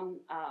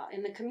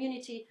in the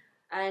community,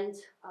 and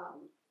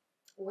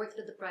work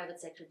that the private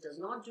sector does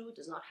not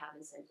have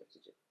incentive to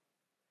do.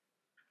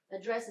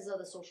 Addresses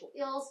other social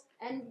ills,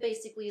 and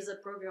basically is a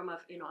program of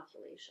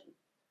inoculation.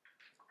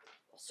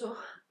 Also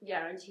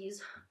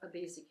guarantees a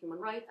basic human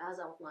right as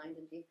outlined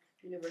in the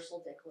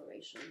Universal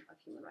Declaration of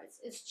Human Rights.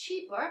 It's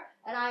cheaper,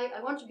 and I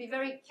want to be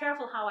very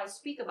careful how I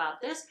speak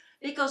about this,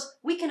 because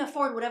we can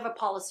afford whatever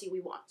policy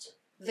we want.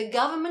 The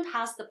government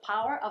has the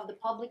power of the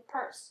public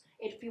purse.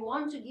 If we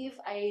want to give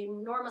an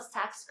enormous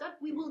tax cut,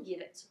 we will give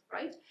it,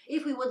 right?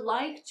 If we would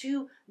like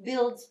to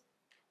build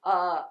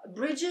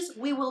bridges,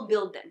 we will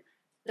build them.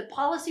 The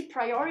policy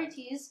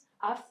priorities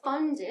are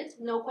funded,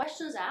 no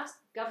questions asked,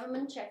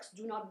 government checks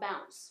do not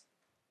bounce.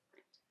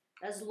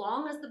 As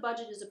long as the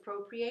budget is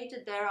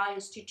appropriated, there are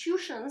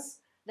institutions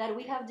that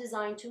we have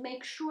designed to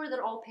make sure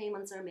that all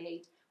payments are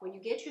made. When you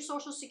get your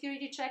Social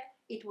Security check,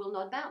 it will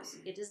not bounce.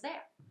 It is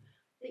there.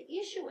 The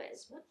issue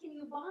is, what can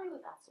you buy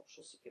with that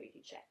Social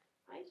Security check,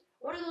 right?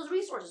 What are those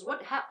resources?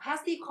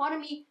 Has the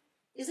economy,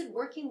 is it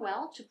working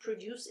well to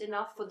produce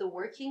enough for the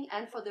working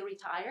and for the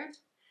retired?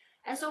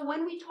 And so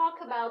when we talk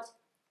about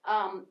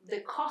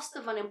the cost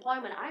of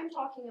unemployment, I'm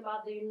talking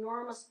about the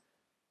enormous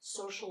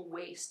social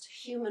waste,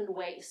 human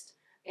waste,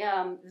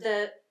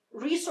 the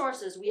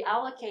resources we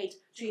allocate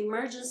to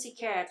emergency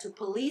care, to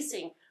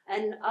policing,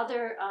 and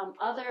other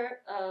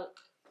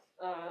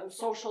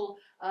social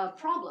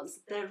problems.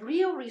 The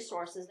real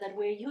resources that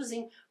we're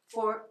using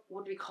for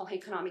what we call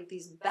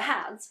these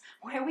bads,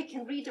 where we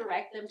can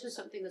redirect them to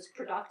something that's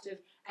productive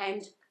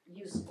and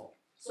useful.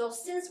 So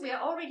since we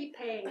are already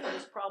paying for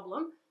this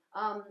problem,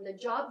 the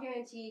job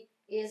guarantee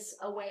is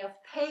a way of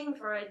paying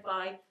for it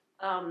by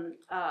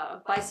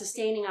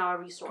sustaining our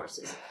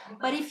resources.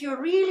 But if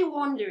you're really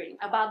wondering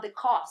about the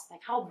cost,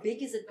 like how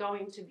big is it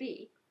going to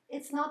be,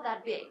 it's not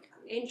that big.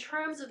 In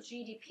terms of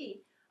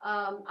GDP,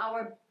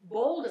 our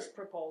boldest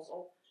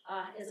proposal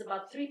is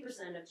about 3%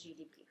 of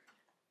GDP.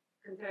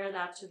 Compare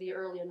that to the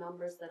earlier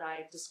numbers that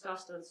I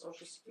discussed on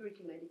Social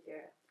Security,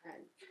 Medicare,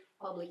 and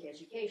public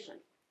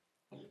education.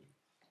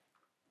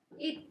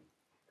 It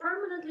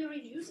permanently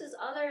reduces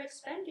other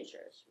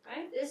expenditures,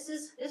 right? This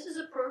is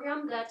a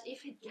program that,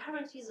 if it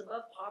guarantees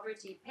above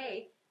poverty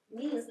pay,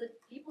 means that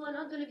people are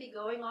not going to be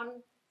going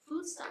on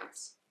food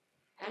stamps.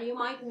 And you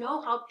might know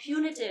how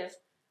punitive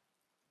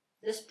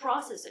this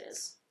process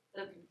is,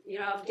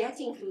 of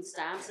getting food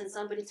stamps and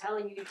somebody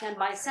telling you can't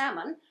buy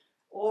salmon,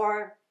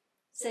 or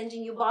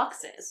sending you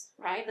boxes,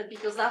 right?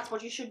 Because that's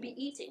what you should be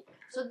eating.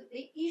 So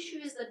the issue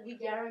is that we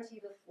guarantee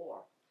the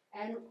floor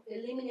and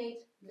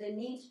eliminate the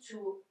need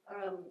to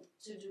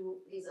do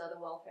these other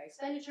welfare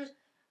expenditures.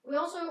 We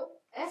also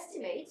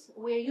estimate,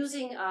 we're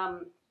using a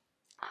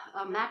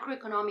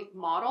macroeconomic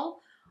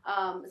model,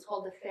 it's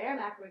called the FAIR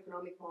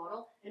macroeconomic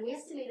model, and we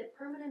estimate a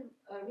permanent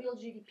real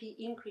GDP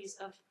increase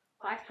of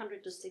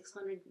 $500 to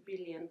 $600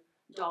 billion.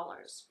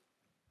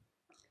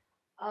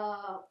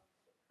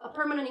 A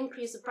permanent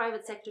increase of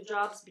private sector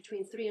jobs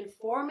between 3 and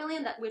 4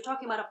 million, that we're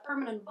talking about a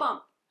permanent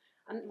bump.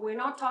 And we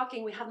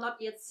have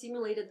not yet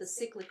simulated the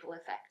cyclical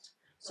effect.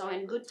 So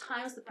in good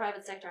times, the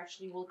private sector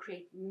actually will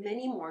create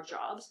many more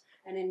jobs,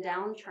 and in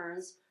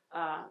downturns,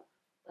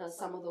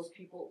 some of those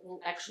people will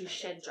actually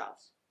shed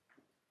jobs.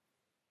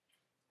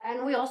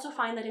 And we also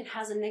find that it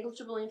has a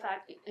negligible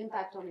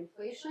impact on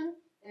inflation,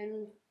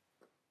 and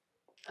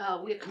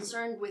we're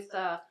concerned with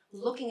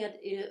looking at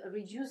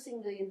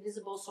reducing the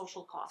invisible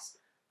social costs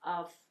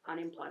of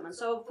unemployment.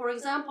 So, for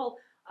example,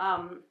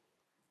 a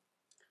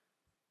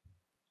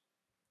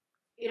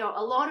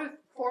lot of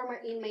former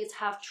inmates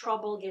have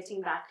trouble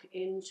getting back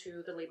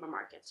into the labor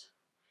market.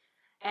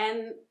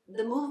 And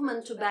the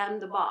movement to ban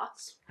the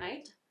box,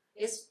 right,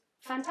 is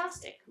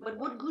fantastic. But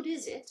what good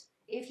is it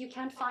if you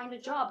can't find a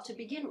job to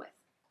begin with?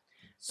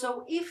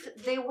 So if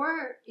there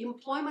were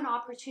employment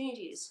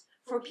opportunities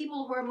for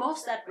people who are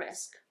most at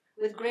risk,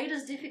 with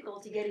greatest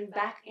difficulty getting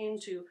back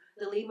into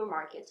the labor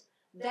market,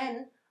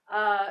 then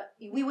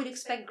we would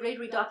expect great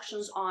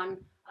reductions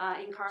on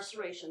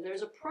incarceration.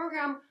 There's a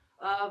program,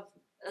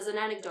 as an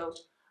anecdote,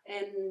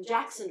 in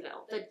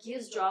Jacksonville that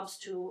gives jobs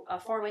to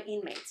former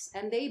inmates,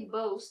 and they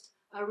boast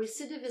a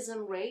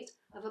recidivism rate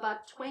of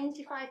about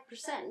 25%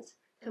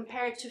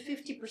 compared to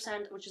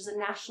 50%, which is a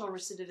national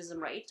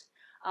recidivism rate,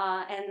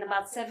 and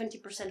about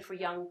 70% for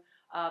young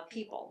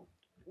people.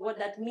 What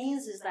that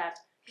means is that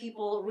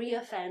people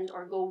reoffend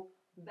or go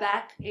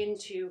back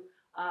into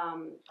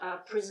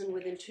prison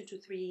within 2 to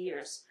 3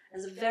 years.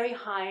 There's a very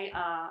high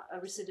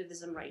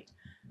recidivism rate.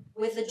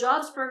 With the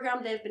jobs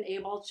program, they've been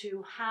able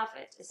to halve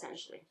it,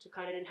 essentially, to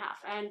cut it in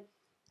half. And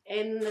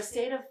in the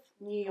state of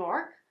New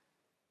York,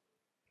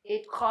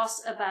 it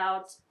costs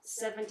about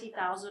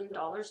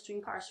 $70,000 to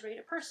incarcerate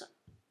a person.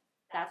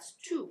 That's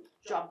 2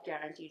 job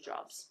guarantee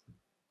jobs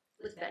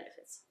with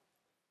benefits.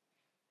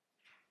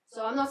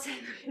 So I'm not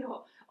saying that,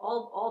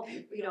 all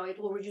it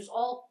will reduce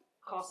all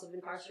costs of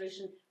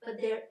incarceration,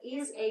 but there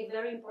is a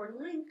very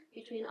important link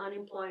between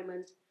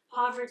unemployment,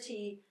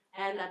 poverty,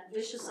 and that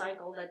vicious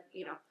cycle that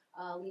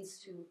leads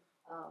to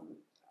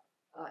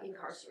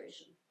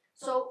incarceration.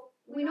 So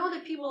we know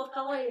that people of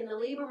color in the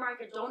labor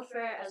market don't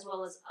fare as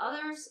well as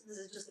others. This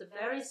is just a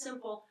very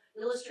simple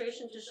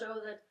illustration to show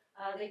that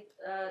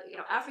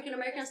African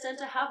Americans tend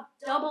to have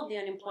double the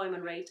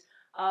unemployment rate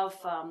of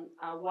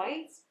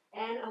whites,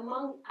 and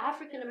among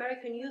African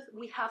American youth,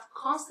 we have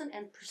constant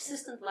and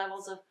persistent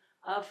levels of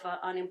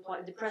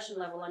depression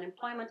level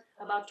unemployment,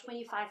 about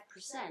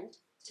 25%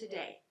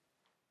 today.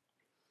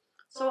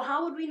 So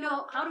how do we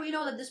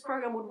know that this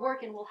program would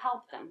work and will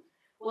help them?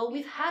 Well,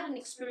 we've had an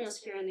experience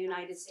here in the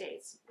United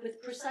States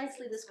with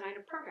precisely this kind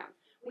of program.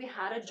 We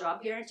had a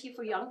job guarantee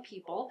for young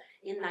people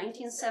in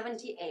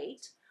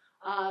 1978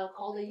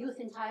 called the Youth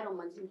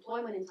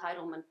Employment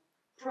Entitlement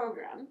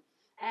Program.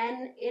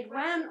 And it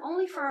ran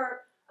only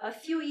for a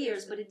few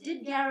years, but it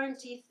did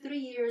guarantee 3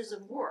 years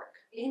of work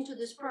into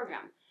this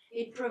program.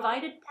 It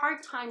provided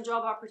part-time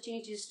job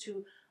opportunities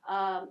to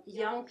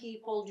young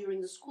people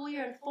during the school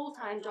year and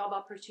full-time job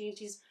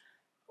opportunities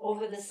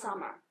over the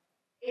summer.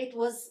 It's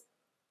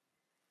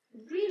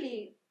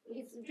really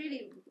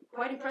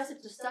quite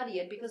impressive to study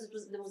it because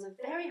there was a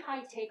very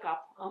high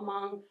take-up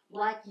among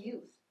Black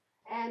youth.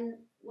 And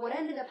what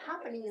ended up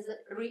happening is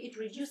that it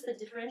reduced the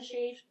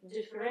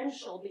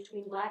differential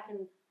between Black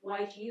and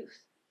white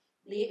youth.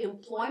 The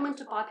employment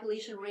to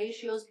population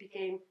ratios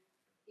became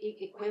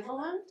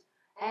equivalent,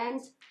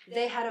 and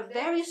they had a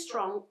very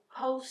strong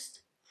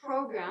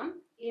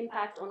post-program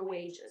impact on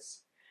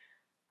wages.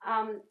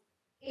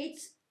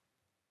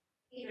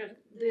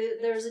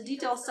 There's a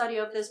detailed study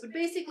of this, but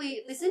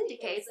basically this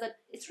indicates that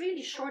it's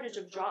really shortage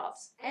of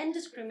jobs and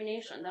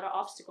discrimination that are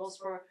obstacles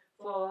for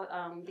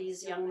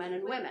these young men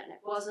and women.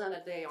 It wasn't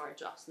that they are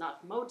just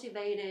not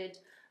motivated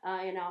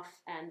enough,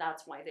 and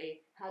that's why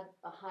they had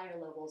higher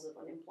levels of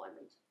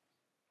unemployment.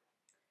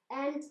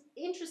 And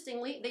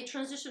interestingly, they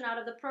transitioned out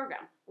of the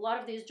program. A lot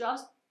of these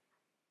jobs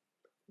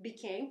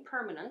became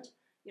permanent.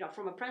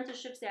 From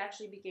apprenticeships, they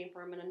actually became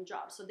permanent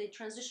jobs. So they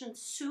transitioned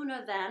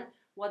sooner than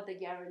what the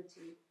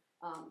guarantee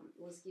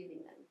was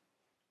giving them.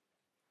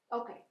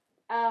 Okay,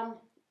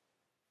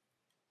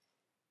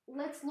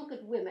 let's look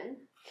at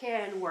women,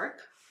 care and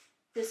work.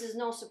 This is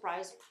no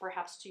surprise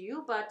perhaps to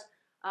you, but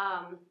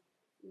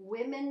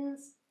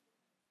women's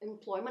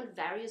employment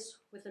varies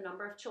with the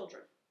number of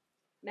children.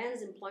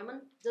 Men's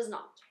employment does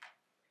not.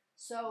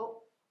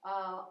 So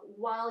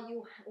while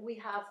we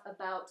have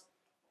about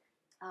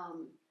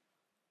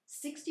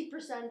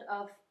 60%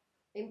 of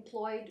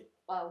employed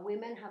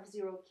women have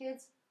 0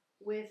 kids,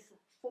 with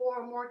 4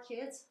 or more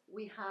kids,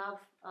 we have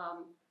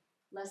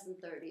less than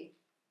 30%.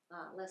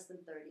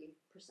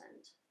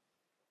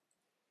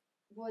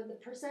 With the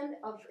percent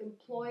of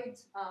employed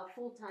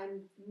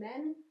full-time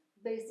men,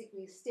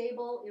 basically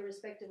stable,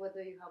 irrespective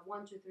whether you have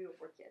 1, 2, 3, or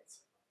 4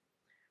 kids.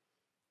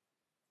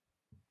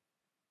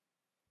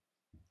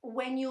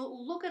 When you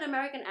look at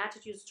American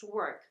attitudes to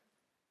work,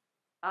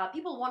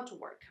 people want to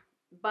work,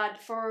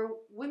 but for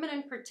women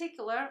in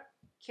particular,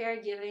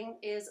 caregiving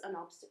is an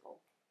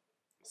obstacle.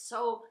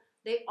 So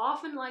they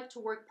often like to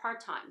work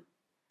part-time.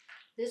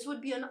 This would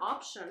be an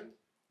option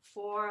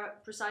for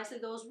precisely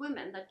those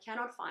women that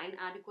cannot find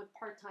adequate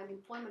part-time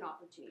employment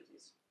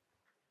opportunities.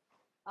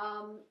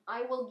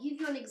 I will give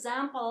you an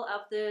example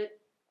of the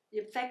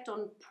effect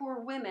on poor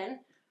women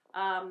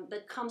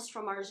that comes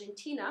from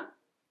Argentina.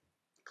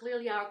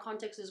 Clearly our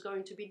context is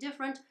going to be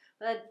different,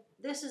 but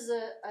this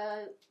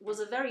was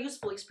a very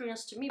useful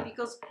experience to me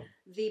because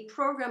the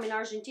program in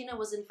Argentina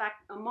was in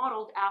fact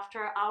modeled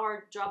after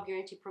our job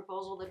guarantee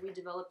proposal that we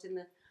developed in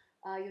the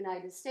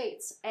United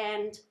States.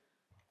 And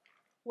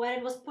when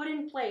it was put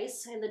in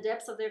place in the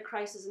depths of their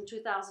crisis in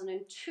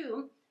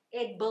 2002,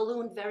 it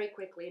ballooned very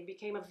quickly. It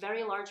became a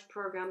very large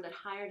program that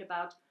hired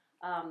about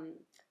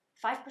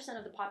 5%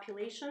 of the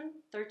population,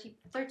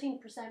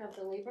 13% of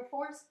the labor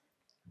force,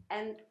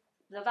 and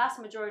the vast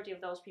majority of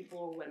those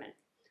people were women.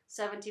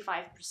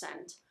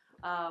 75%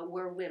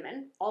 were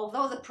women,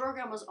 although the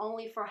program was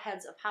only for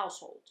heads of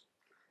household,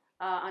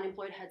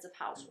 unemployed heads of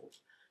household.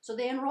 So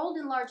they enrolled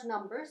in large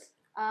numbers.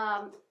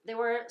 There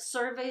were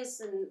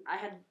surveys, and I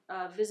had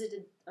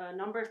visited a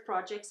number of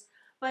projects,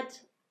 but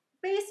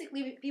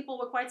basically people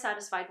were quite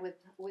satisfied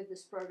with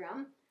this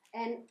program.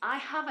 And I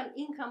have an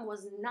income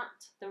was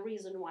not the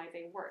reason why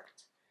they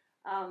worked.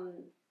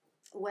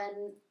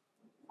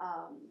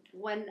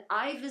 When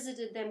I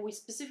visited them, we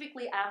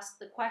specifically asked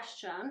the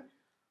question,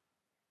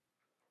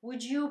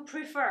 would you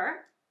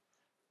prefer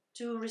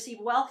to receive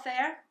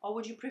welfare or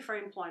would you prefer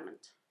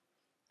employment?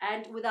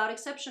 And without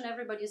exception,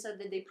 everybody said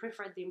that they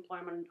preferred the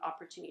employment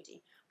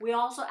opportunity. We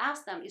also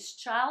asked them, is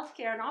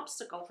childcare an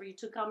obstacle for you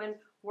to come and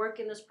work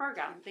in this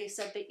program? They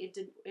said that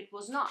it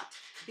was not,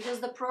 because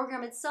the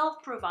program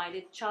itself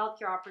provided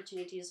childcare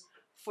opportunities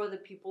for the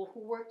people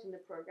who worked in the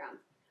program.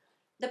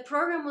 The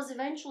program was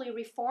eventually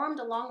reformed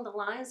along the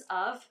lines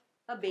of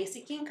a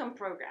basic income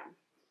program.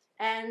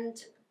 And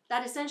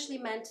that essentially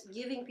meant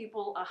giving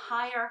people a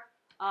higher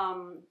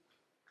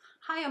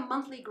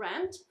monthly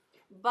grant,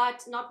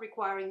 but not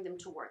requiring them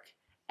to work.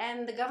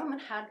 and the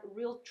government had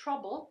real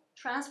trouble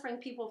transferring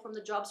people from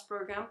the jobs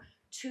program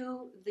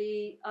to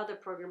the other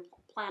program,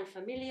 Plan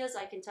Familias.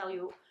 I can tell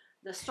you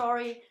the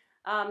story.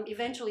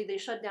 Eventually, they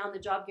shut down the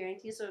job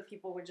guarantee, so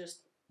people were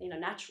just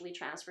naturally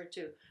transferred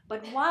too.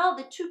 But while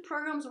the two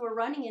programs were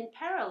running in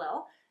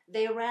parallel,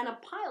 they ran a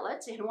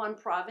pilot in one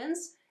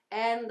province,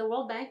 and the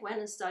World Bank went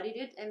and studied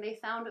it, and they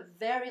found a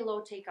very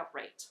low take-up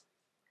rate.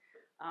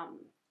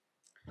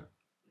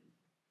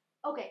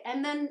 Okay,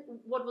 and then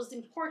what was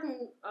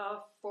important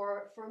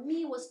for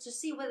me was to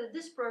see whether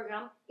this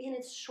program, in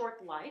its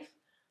short life,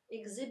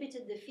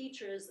 exhibited the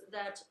features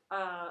that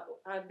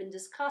I've been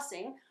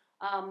discussing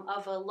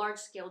of a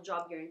large-scale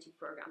job guarantee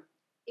program.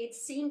 It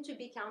seemed to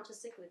be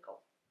counter-cyclical.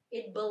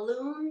 It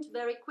ballooned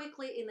very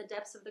quickly in the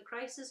depths of the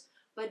crisis,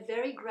 but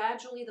very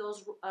gradually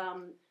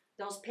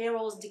those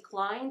payrolls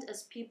declined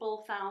as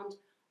people found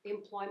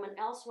employment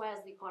elsewhere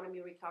as the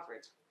economy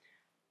recovered.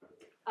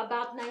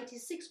 About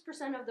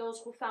 96% of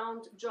those who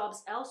found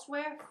jobs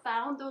elsewhere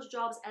found those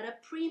jobs at a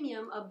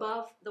premium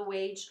above the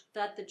wage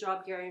that the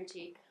job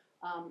guarantee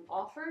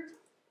offered.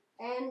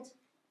 And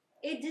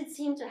it did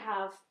seem to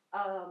have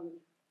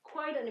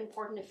quite an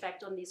important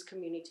effect on these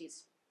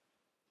communities.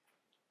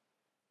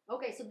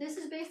 Okay, so this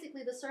is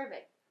basically the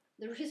survey.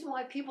 The reason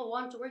why people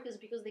want to work is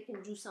because they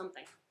can do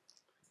something.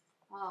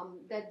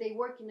 That they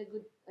work in a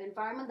good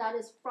environment. That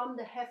is from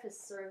the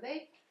HEFIS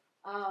survey.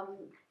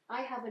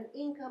 I have an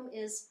income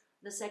is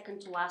the second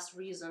to last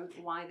reason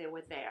why they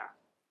were there.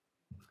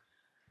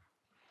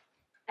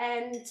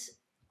 And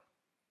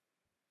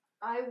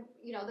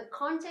the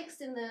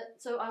context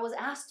so I was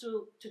asked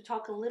to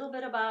talk a little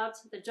bit about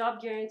the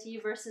job guarantee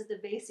versus the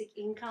basic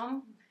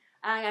income.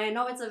 I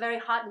know it's a very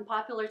hot and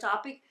popular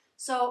topic,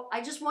 so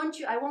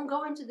I won't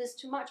go into this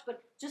too much,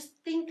 but just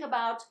think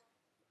about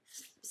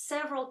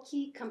several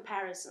key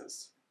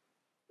comparisons.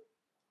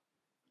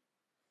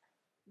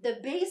 The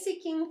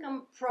basic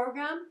income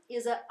program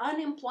is an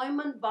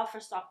unemployment buffer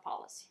stock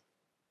policy,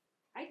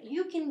 right?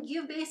 You can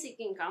give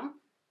basic income,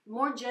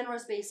 more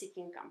generous basic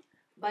income,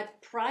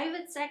 but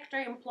private sector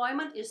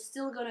employment is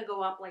still going to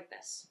go up like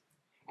this.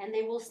 And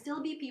there will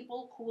still be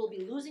people who will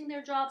be losing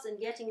their jobs and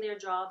getting their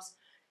jobs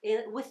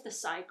with the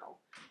cycle.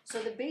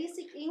 So the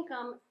basic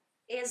income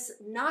is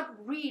not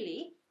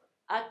really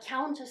a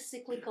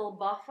counter-cyclical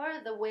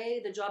buffer the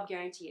way the job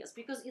guarantee is,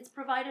 because it's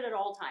provided at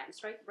all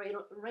times, right?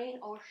 Rain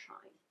or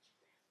shine.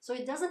 So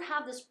it doesn't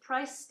have this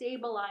price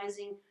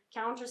stabilizing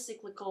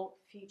counter-cyclical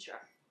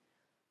feature.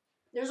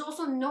 There's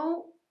also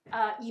no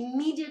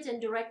immediate and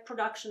direct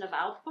production of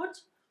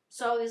output.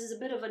 So this is a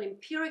bit of an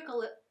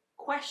empirical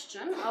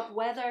question of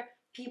whether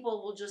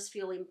people will just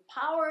feel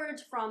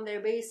empowered from their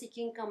basic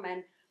income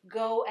and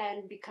go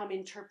and become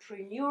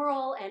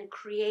entrepreneurial and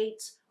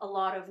create a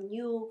lot of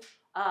new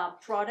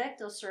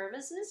product or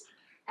services,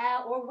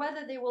 or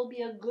whether there will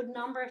be a good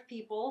number of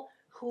people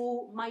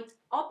who might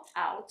opt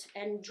out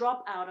and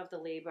drop out of the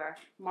labor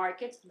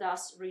market,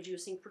 thus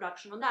reducing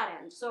production on that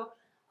end. So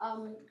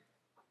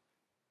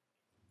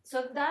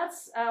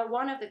that's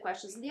one of the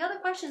questions. And the other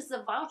question is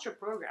the voucher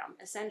program,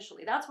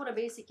 essentially. That's what a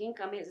basic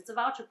income is. It's a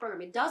voucher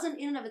program. It doesn't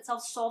in and of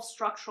itself solve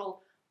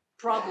structural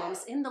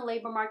problems in the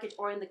labor market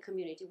or in the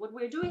community. What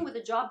we're doing with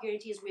the job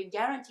guarantee is we're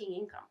guaranteeing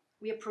income.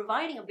 We are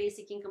providing a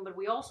basic income, but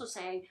we're also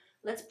saying,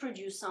 let's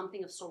produce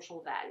something of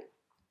social value.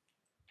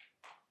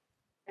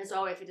 And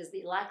so if it is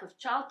the lack of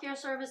childcare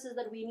services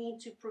that we need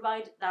to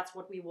provide, that's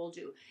what we will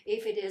do.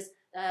 If it is,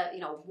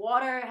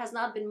 water has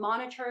not been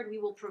monitored, we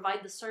will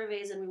provide the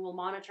surveys and we will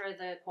monitor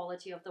the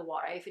quality of the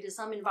water. If it is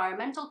some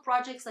environmental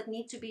projects that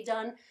need to be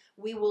done,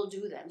 we will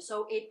do them.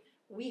 So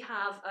we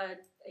have an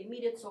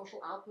immediate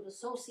social output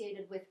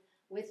associated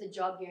with the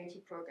job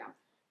guarantee program.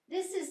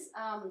 This is,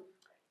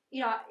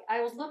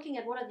 I was looking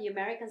at what are the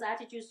Americans'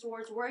 attitudes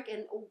towards work,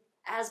 and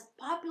as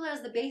popular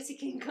as the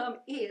basic income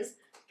is,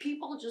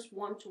 people just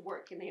want to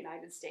work in the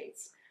United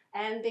States.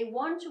 And they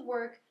want to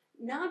work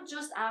not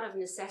just out of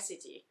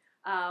necessity,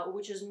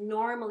 which is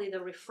normally the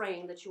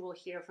refrain that you will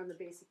hear from the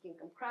basic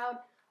income crowd.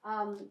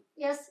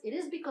 Yes, it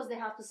is because they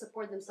have to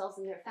support themselves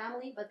and their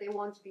family, but they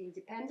want to be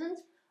independent.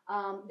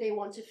 They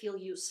want to feel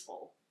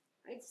useful.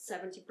 Right?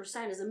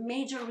 70% is a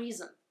major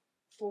reason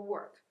for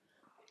work.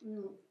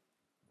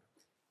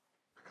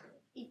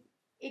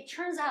 It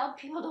turns out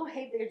people don't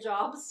hate their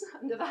jobs.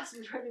 The vast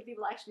majority of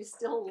people actually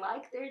still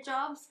like their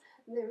jobs.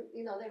 There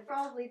are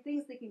probably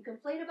things they can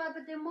complain about,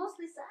 but they're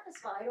mostly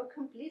satisfied or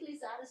completely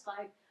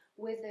satisfied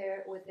with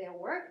their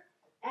work.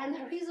 And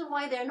the reason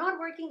why they're not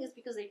working is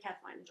because they can't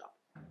find a job.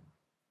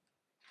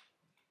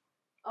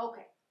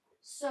 Okay,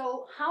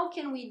 so how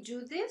can we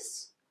do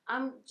this?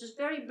 I'm just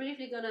very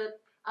briefly going to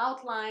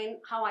outline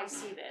how I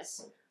see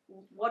this.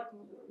 What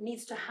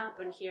needs to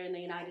happen here in the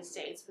United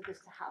States for this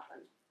to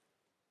happen?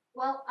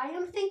 Well, I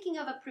am thinking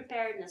of a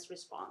preparedness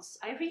response.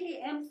 I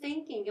really am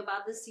thinking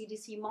about the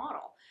CDC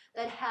model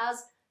that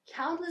has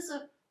countless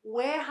of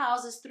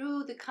warehouses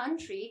through the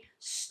country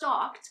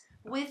stocked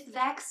with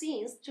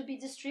vaccines to be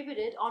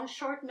distributed on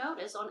short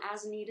notice on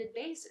as-needed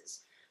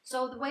basis.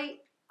 So the way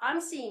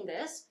I'm seeing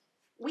this,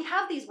 we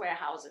have these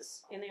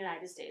warehouses in the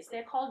United States.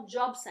 They're called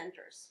job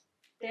centers.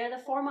 They're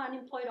the former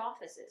unemployed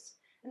offices.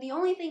 And the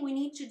only thing we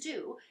need to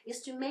do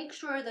is to make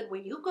sure that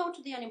when you go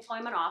to the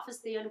unemployment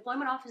office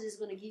is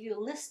going to give you a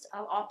list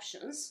of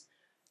options: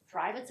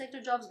 private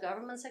sector jobs,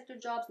 government sector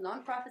jobs,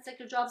 non-profit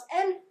sector jobs,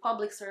 and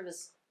public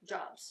service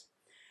jobs.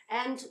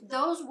 And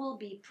those will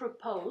be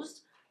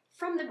proposed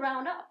from the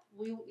ground up.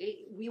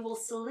 We will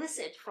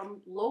solicit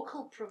from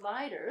local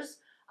providers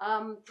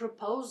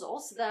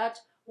proposals that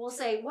will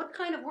say, what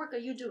kind of work are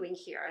you doing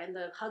here? In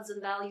the Hudson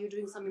Valley, you're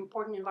doing some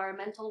important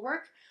environmental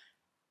work,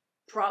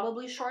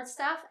 probably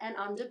short-staffed and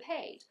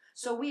underpaid.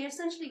 So we're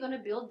essentially going to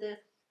build the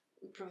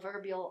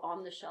proverbial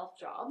on-the-shelf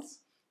jobs,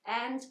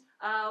 and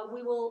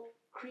we will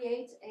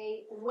create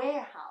a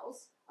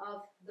warehouse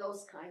of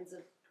those kinds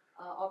of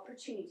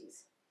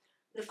opportunities.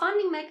 The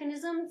funding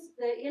mechanisms,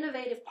 the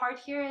innovative part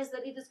here is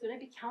that it is going to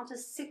be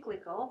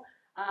counter-cyclical.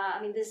 I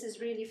mean, this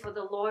is really for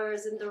the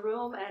lawyers in the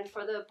room and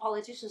for the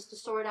politicians to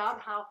sort out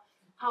how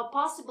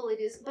possible it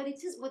is. But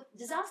it is with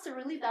disaster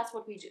relief, that's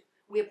what we do.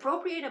 We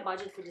appropriate a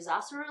budget for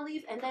disaster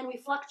relief, and then we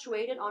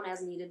fluctuate it on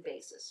as needed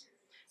basis.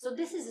 So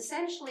this is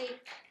essentially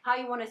how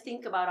you want to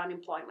think about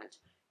unemployment.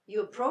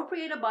 You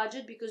appropriate a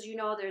budget because you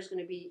know there's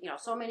going to be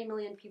so many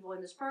million people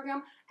in this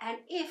program, and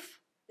if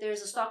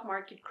there's a stock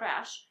market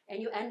crash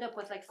and you end up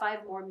with like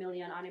 5 more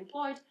million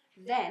unemployed,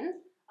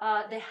 then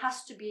there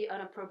has to be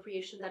an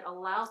appropriation that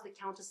allows the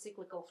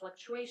counter-cyclical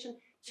fluctuation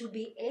to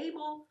be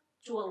able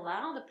to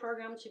allow the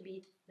program to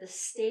be the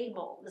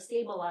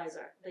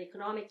stabilizer, the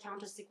economic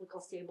counter-cyclical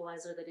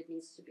stabilizer that it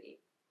needs to be.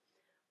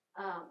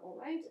 All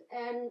right,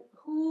 and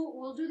who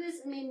will do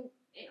this? I mean,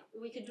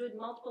 we could do it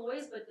multiple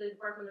ways, but the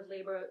Department of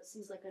Labor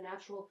seems like a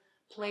natural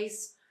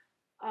place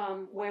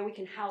where we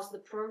can house the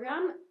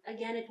program.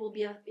 Again, it will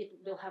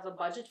have a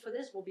budget for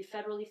this, will be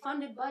federally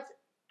funded, but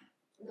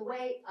the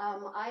way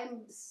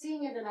I'm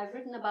seeing it and I've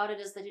written about it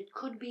is that it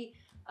could be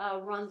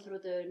run through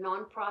the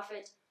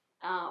nonprofit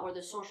or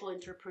the social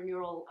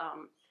entrepreneurial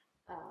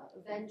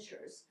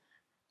ventures.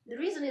 The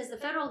reason is the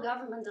federal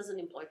government doesn't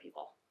employ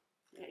people.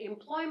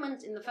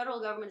 Employment in the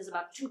federal government is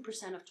about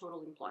 2% of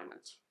total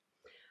employment.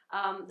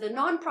 The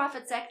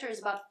nonprofit sector is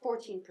about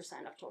 14%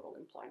 of total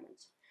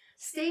employment.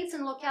 States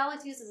and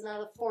localities is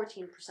another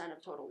 14%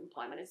 of total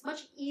employment. It's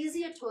much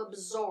easier to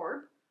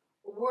absorb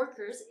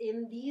workers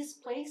in these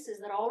places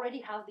that already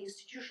have the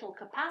institutional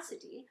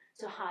capacity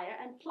to hire,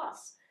 and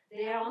plus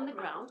they are on the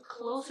ground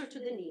closer to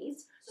the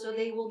needs, so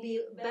they will be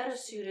better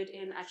suited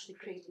in actually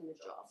creating the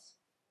jobs.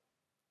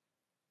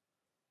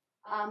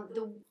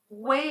 The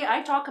way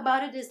I talk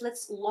about it is,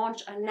 let's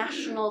launch a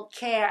National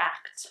Care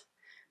Act.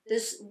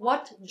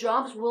 What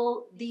jobs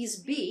will these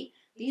be?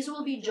 These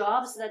will be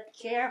jobs that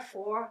care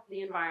for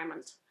the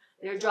environment.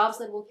 They're jobs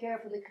that will care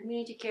for the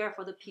community, care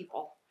for the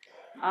people.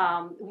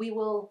 We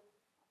will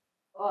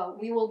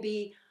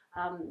be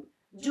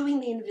doing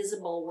the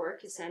invisible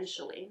work,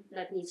 essentially,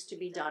 that needs to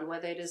be done,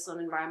 whether it is on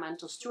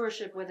environmental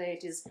stewardship, whether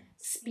it is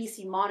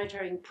species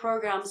monitoring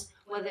programs,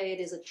 whether it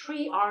is a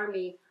tree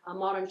army, a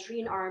modern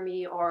tree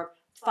army, or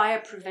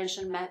fire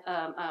prevention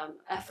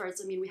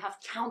efforts. I mean, we have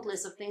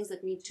countless of things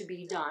that need to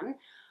be done.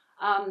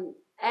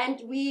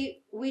 And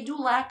we do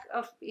lack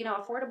of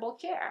affordable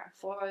care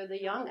for the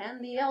young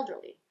and the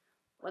elderly,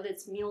 whether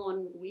it's Meal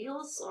on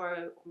Wheels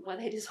or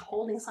whether it is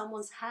holding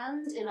someone's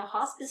hand in a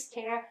hospice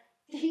care.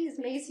 These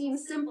may seem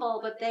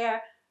simple, but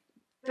they're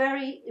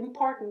very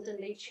important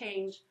and they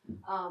change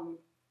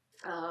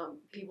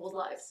people's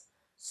lives.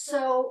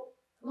 So,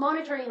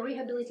 monitoring and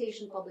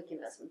rehabilitation public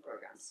investment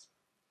programs.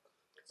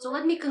 So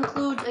let me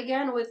conclude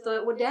again with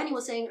what Danny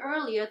was saying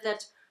earlier,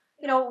 that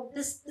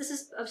this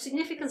is a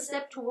significant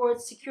step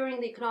towards securing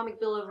the economic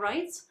Bill of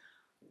Rights.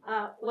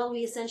 Well, we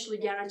essentially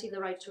guarantee the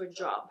right to a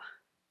job.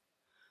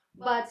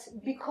 But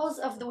because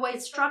of the way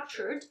it's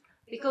structured,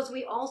 because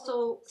we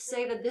also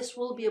say that this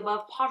will be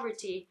above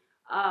poverty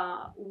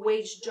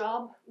wage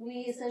job,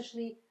 we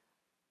essentially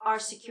are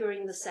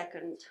securing the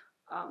second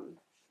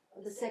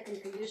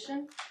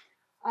condition.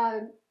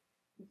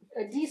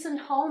 A decent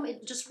home,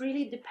 it just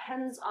really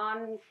depends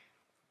on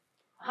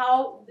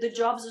how the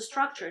jobs are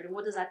structured and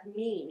what does that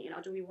mean.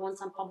 Do we want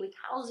some public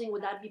housing?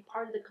 Would that be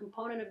part of the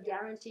component of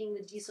guaranteeing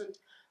the decent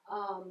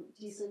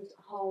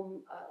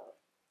home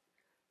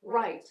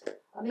right?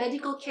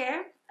 Medical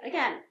care,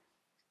 again,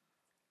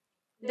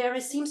 there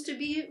seems to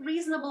be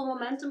reasonable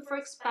momentum for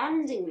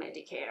expanding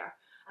Medicare.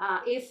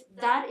 If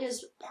that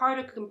is part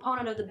of a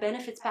component of the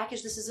benefits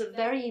package, this is a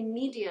very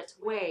immediate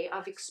way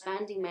of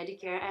expanding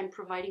Medicare and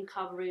providing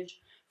coverage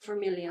for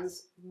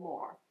millions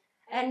more,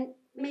 and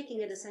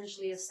making it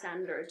essentially a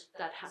standard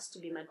that has to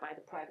be met by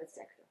the private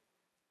sector,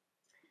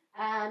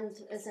 and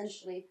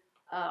essentially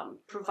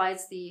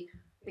provides the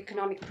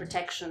economic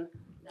protection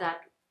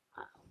that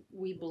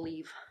we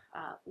believe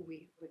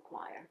we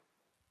require.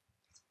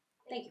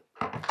 Thank you.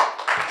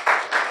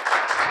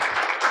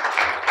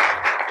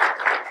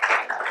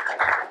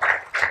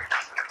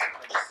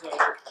 So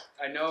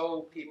I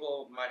know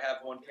people might have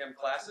 1 p.m.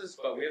 classes,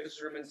 but we have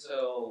this room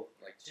until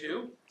like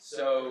 2,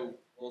 so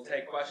we'll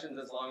take questions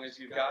as long as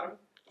you've got them.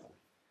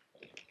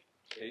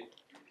 Okay.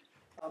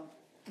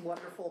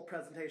 Wonderful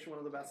presentation, one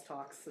of the best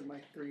talks in my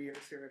 3 years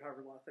here at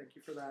Harvard Law. Thank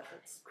you for that.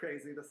 It's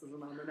crazy this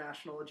isn't on the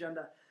national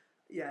agenda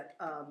yet.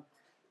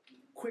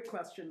 Quick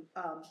question.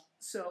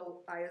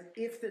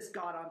 If this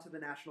got onto the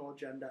national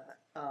agenda,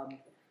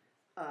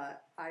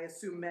 I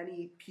assume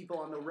many people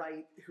on the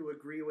right who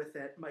agree with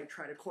it might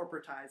try to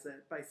corporatize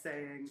it by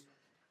saying,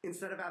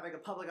 instead of having a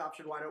public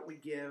option, why don't we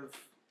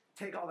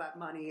take all that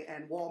money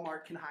and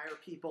Walmart can hire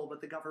people,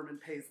 but the government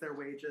pays their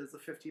wages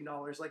of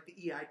 $15, like the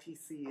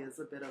EITC is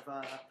a bit of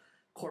a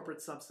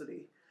corporate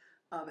subsidy.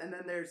 And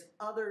then there's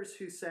others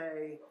who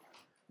say,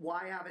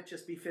 why have it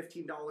just be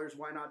 $15?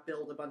 Why not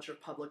build a bunch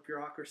of public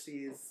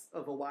bureaucracies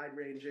of a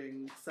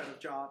wide-ranging set of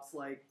jobs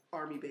like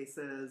army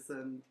bases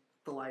and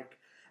the like?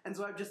 And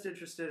so I'm just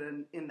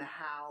interested in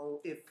how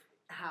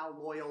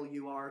loyal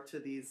you are to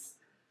the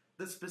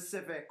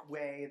specific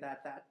way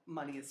that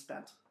money is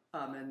spent.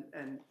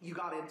 And you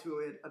got into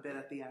it a bit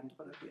at the end,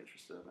 but I'd be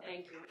interested in that.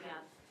 Thank you. Yeah,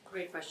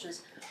 great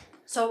questions.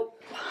 So,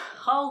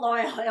 how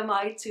loyal am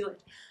I to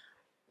it?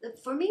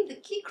 For me, the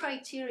key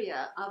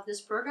criteria of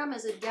this program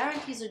is it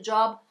guarantees a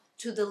job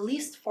to the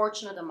least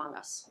fortunate among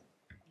us.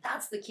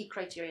 That's the key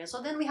criteria.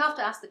 So then we have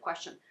to ask the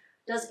question,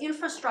 does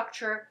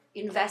infrastructure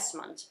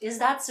investment, is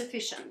that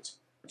sufficient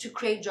to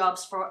create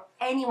jobs for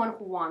anyone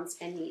who wants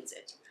and needs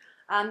it?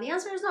 The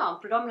answer is no.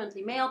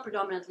 Predominantly male,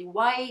 predominantly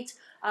white,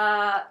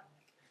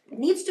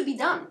 needs to be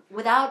done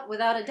without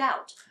a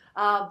doubt.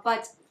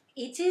 But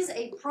it is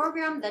a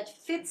program that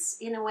fits,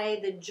 in a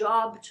way, the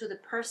job to the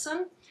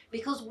person,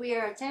 because we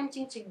are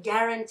attempting to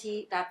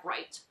guarantee that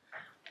right.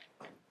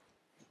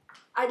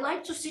 I'd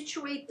like to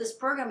situate this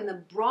program in a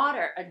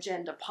broader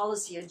agenda,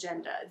 policy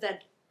agenda,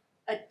 that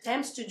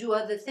attempts to do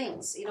other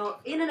things. You know,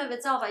 in and of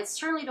itself, I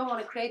certainly don't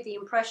want to create the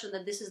impression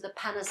that this is the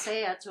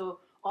panacea to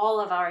all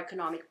of our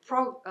economic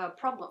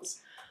problems.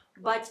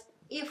 But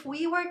if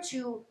we were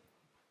to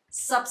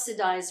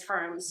subsidize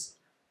firms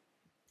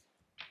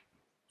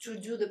to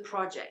do the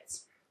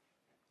projects,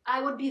 I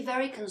would be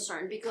very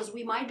concerned, because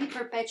we might be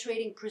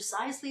perpetuating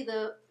precisely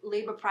the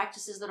labor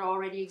practices that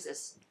already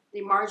exist.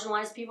 They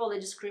marginalize people, they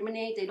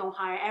discriminate, they don't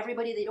hire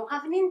everybody, they don't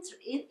have an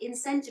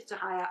incentive to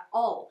hire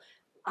all.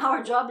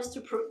 Our job is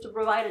to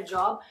provide a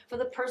job for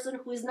the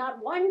person who is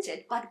not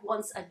wanted, but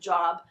wants a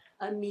job,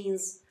 a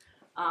means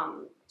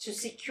to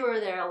secure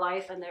their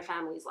life and their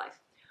family's life.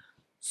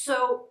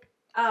 So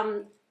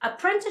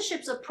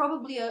apprenticeships are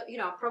probably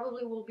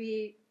will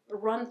be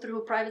run through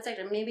private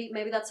sector.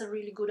 Maybe that's a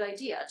really good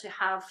idea, to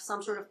have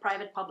some sort of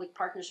private-public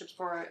partnerships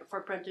for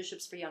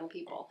apprenticeships for young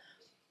people.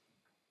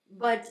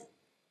 But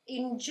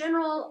in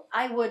general,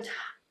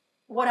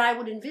 what I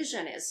would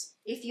envision is,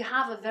 if you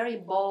have a very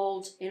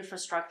bold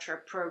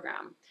infrastructure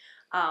program,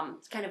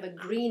 kind of a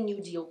Green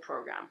New Deal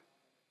program,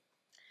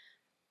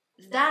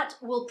 that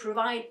will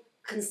provide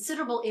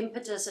considerable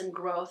impetus and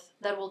growth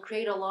that will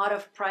create a lot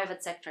of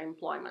private sector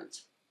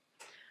employment.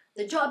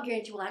 The job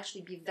guarantee will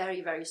actually be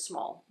very, very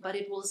small, but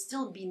it will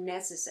still be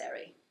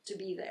necessary to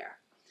be there.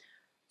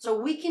 So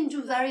we can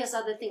do various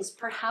other things.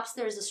 Perhaps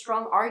there is a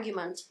strong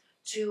argument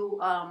to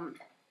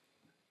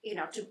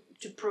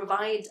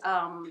provide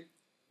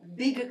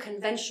bigger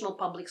conventional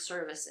public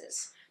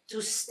services,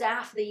 to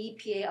staff the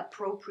EPA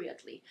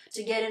appropriately,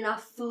 to get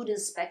enough food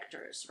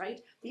inspectors,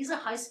 right? These are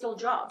high-skilled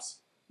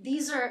jobs.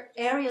 These are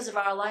areas of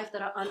our life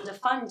that are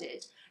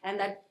underfunded and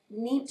that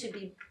need to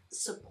be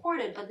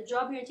supported, but the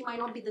job guarantee might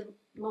not be the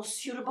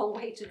most suitable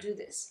way to do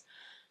this.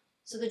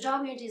 So the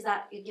job guarantee is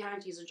that it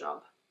guarantees a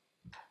job.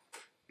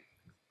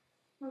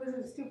 Well, this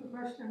is a stupid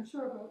question, I'm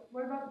sure, but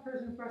what about the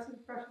person who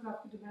brushes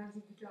off the demands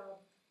of the job?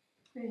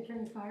 I mean,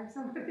 can you fire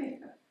somebody?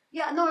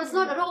 Yeah, no, it's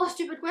not at all a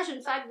stupid question.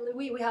 In fact,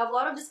 we have a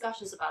lot of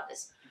discussions about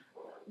this.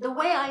 The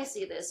way I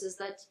see this is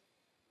that,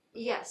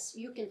 yes,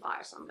 you can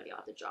fire somebody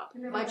off the job,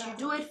 but you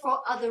do it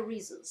for other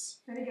reasons.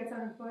 Then he gets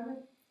unemployment?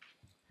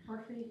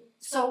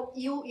 So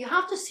you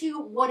have to see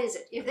what is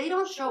it. If they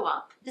don't show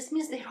up, this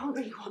means they don't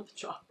really want the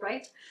job,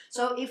 right?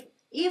 So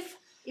if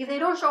they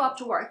don't show up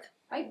to work,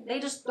 right, they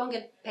just don't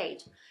get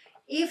paid.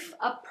 If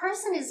a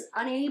person is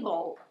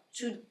unable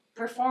to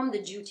perform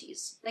the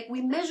duties, like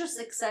we measure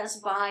success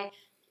by,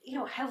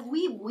 have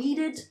we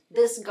weeded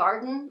this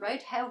garden,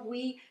 right? Have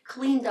we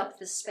cleaned up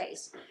this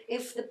space?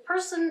 If the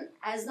person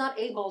is not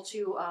able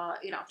to,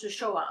 to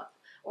show up,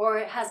 or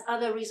has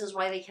other reasons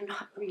why they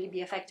cannot really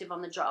be effective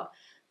on the job,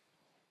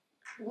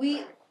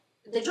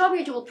 the job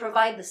guarantee will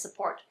provide the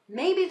support.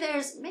 Maybe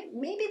there's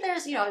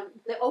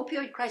the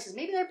opioid crisis.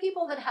 Maybe there are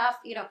people that have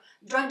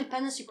drug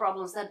dependency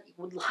problems that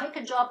would like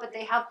a job, but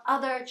they have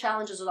other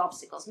challenges and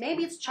obstacles.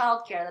 Maybe it's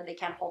childcare that they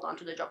can't hold on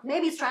to the job.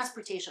 Maybe it's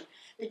transportation.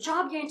 The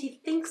job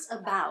guarantee thinks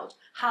about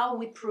how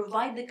we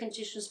provide the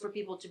conditions for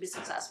people to be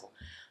successful.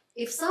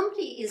 If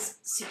somebody is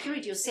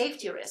security or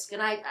safety risk,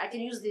 and I can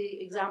use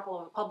the example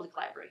of a public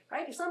library,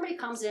 right? If somebody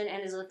comes in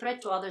and is a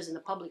threat to others in the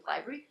public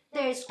library,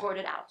 they're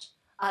escorted out.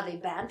 Are they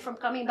banned from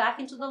coming back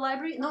into the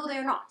library? No,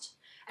 they're not.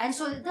 And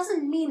so it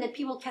doesn't mean that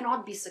people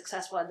cannot be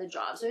successful at the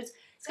job. So it's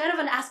kind of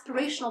an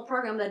aspirational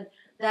program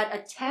that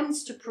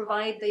attempts to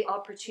provide the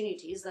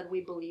opportunities that we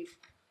believe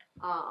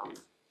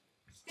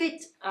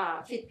fit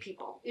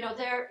people.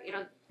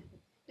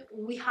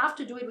 we have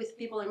to do it with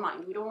people in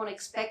mind. We don't want to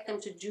expect them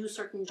to do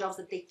certain jobs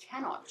that they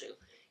cannot do.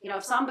 You know,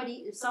 if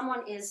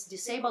someone is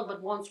disabled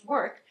but wants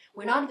work,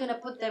 we're not going to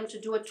put them to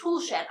do a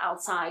tool shed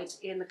outside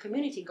in the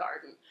community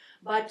garden,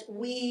 but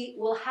we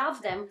will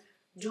have them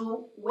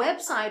do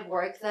website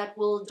work that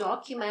will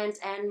document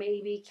and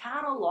maybe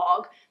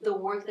catalog the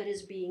work that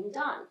is being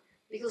done.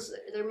 Because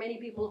there are many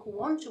people who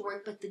want to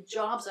work, but the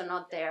jobs are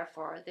not there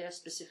for their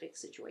specific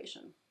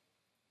situation.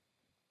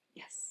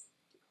 Yes.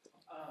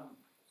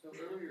 So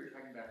earlier you were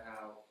talking about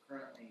how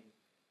currently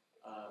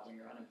when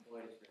you're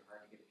unemployed it's really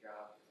hard to get a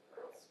job because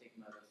of the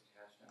stigma that's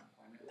attached to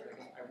unemployment. But I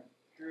guess I'm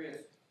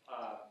curious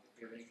if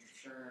you have any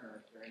concern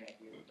or if there are any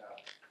ideas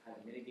about how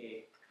to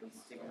mitigate the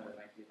stigma that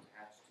might be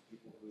attached to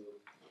people who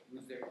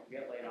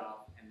get laid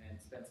off and then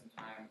spend some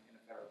time in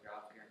a federal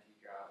job, guaranteed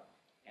job,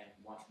 and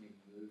want to maybe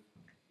move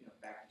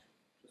back into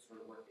the sort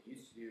of work they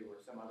used to do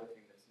or some other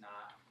thing that's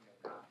not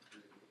gone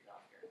through the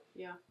job fair.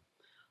 Yeah.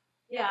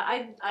 Yeah,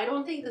 I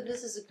don't think that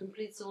this is a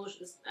complete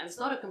solution. It's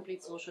not a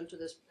complete solution to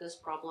this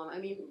problem. I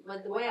mean,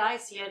 but the way I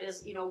see it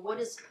is, what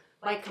is,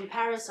 by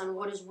comparison,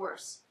 what is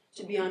worse?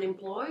 To be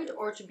unemployed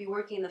or to be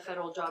working in the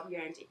federal job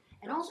guarantee?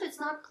 And also, it's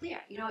not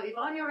clear. If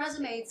on your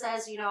resume it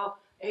says,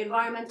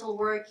 environmental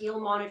work,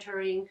 yield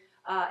monitoring,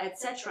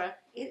 etc.,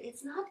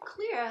 it's not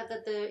clear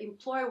that the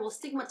employer will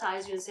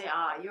stigmatize you and say,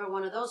 you're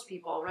one of those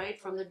people, right,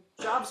 from the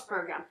jobs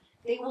program.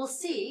 They will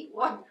see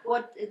what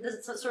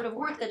the sort of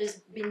work that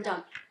is being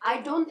done.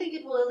 I don't think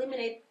it will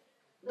eliminate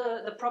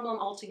the problem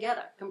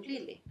altogether,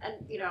 completely.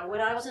 And, when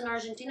I was in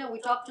Argentina,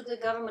 we talked to the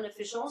government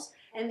officials,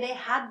 and they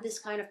had this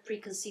kind of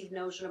preconceived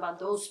notion about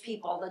those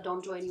people that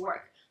don't do any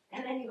work.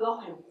 And then you go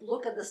and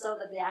look at the stuff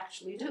that they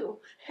actually do,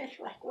 and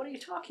you're like, what are you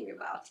talking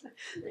about?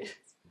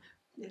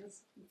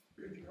 Yes.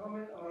 Could you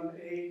comment on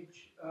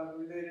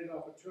age-related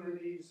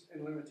opportunities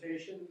and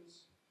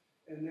limitations,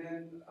 and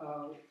then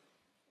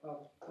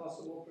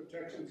possible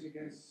protections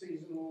against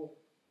seasonal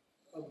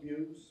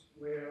abuse,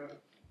 where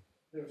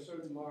there are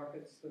certain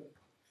markets that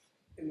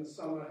in the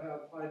summer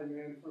have high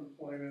demand for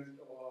employment,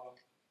 or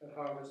at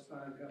harvest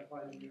time have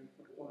high demand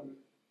for employment?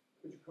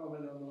 Could you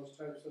comment on those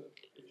types of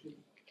issues?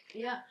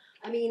 Yeah,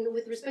 I mean,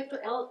 with respect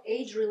to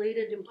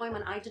age-related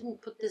employment, I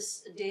didn't put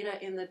this data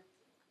in the,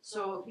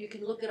 so you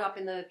can look it up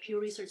in the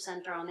Pew Research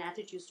Center on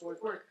attitudes toward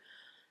work.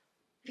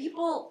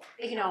 People,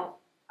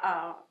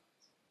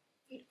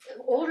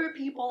 older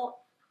people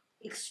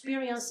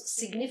experience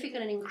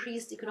significant and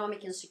increased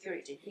economic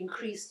insecurity,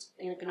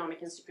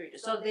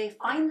 So they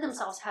find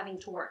themselves having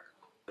to work.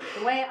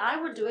 The way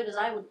I would do it is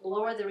I would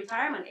lower the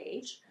retirement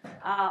age,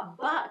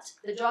 but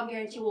the job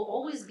guarantee will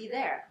always be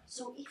there.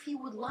 So if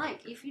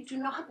you do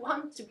not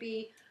want to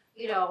be,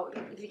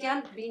 if you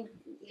can't be,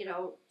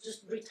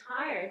 just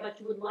retired, but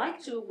you would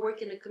like to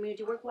work in the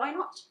community work, why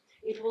not?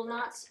 It will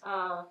not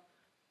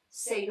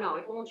say no.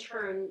 It won't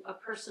turn a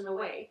person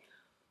away.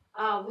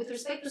 With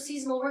respect to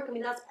seasonal work, I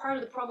mean, that's part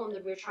of the problem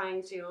that we're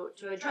trying to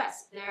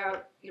address. There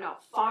are,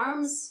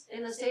 farms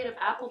in the state of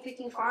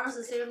apple-picking farms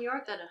in the state of New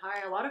York that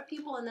hire a lot of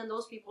people, and then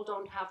those people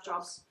don't have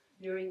jobs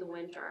during the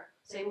winter.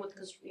 Same with,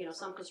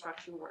 some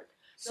construction work.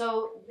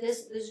 So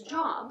this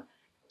job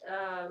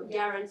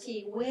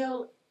guarantee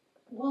will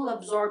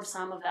absorb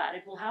some of that.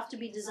 It will have to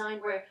be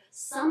designed where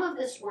some of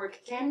this work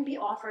can be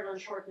offered on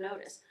short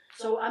notice.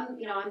 So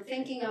I'm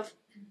thinking of,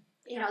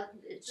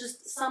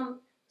 just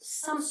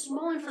some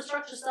small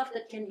infrastructure stuff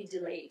that can be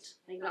delayed.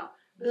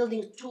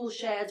 Building tool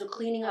sheds or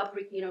cleaning up,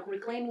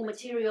 reclaiming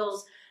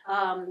materials,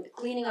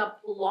 cleaning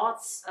up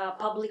lots,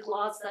 public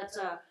lots that,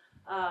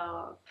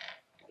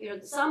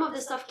 some of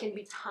this stuff can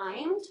be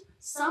timed.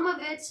 Some of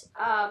it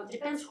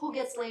depends who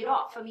gets laid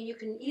off. I mean, you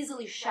can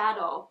easily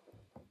shadow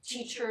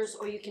teachers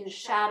or you can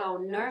shadow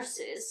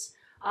nurses,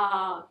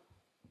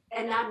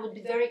 and that would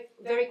be very,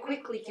 very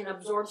quickly can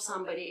absorb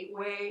somebody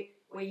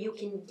where you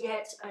can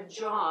get a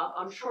job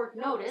on short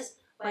notice.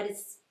 But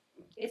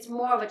it's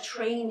more of a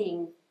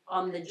training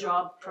on the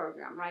job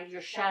program, right?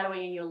 You're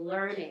shadowing and you're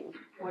learning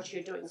what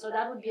you're doing. So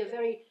that would be a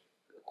very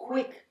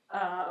quick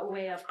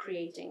way of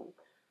creating.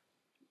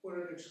 Would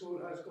it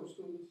exclude high school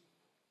students?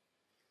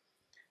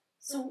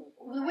 So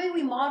the way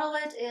we model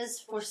it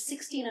is for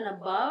 16 and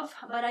above,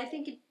 but I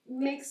think it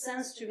makes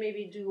sense to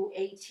maybe do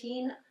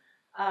 18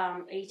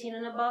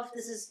 and above.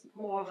 This is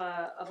more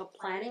of a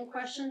planning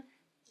question.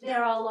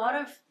 There are a lot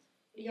of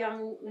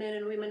young men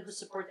and women who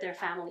support their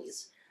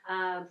families.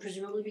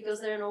 Presumably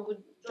because there are no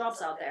good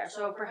jobs out there.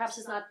 So perhaps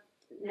it's not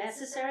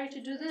necessary to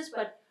do this,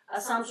 but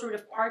some sort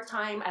of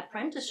part-time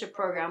apprenticeship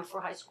program for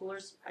high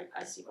schoolers,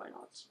 I see why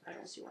not. I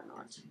don't see why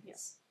not.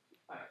 Yes.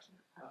 Hi.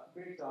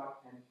 Great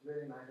talk and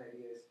really nice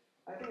ideas.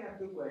 I think I have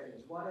two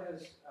questions. One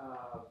is,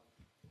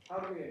 how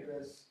do we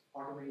address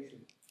automation?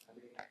 I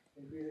mean,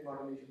 increasing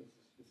automation is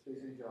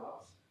displacing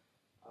jobs.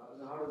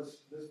 So how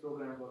does this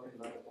program work in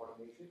light of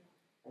automation?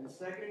 And the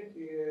second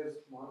is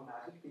more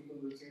magic. People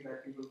will say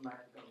that people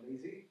might become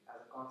lazy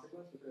as a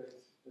consequence because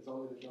there's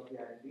always a job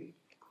guarantee.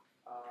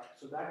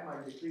 So that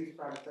might decrease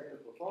private sector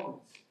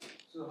performance.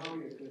 So how do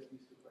you address these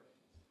two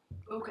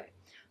questions? Okay.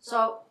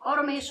 So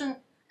automation,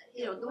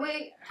 the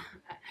way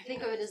I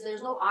think of it is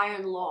there's no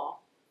iron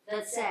law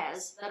that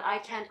says that I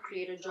can't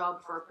create a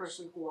job for a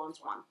person who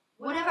wants one.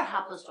 Whatever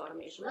happens to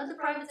automation, let the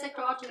private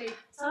sector automate.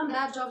 Some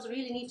bad jobs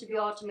really need to be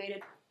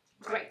automated.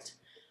 Great.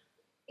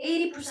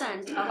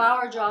 80% of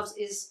our jobs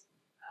is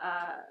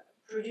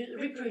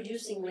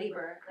reproducing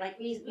labor. Like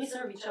we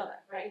serve each other,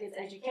 right? It's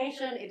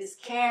education, it is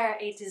care,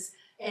 it is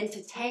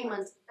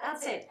entertainment.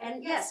 That's it.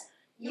 And yes,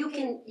 you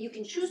can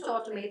choose to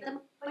automate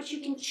them, but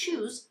you can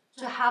choose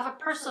to have a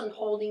person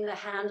holding the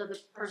hand of the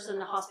person in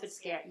the hospice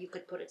care. You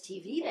could put a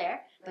TV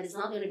there, but it's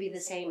not going to be the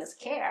same as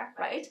care,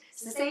 right?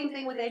 It's the same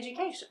thing with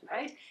education,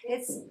 right?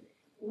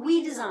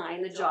 We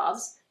design the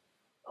jobs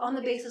on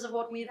the basis of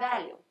what we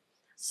value.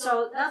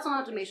 So that's on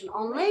automation.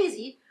 On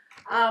lazy,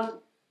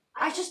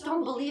 I just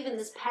don't believe in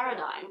this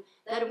paradigm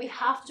that we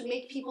have to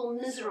make people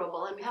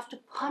miserable and we have to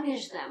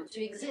punish them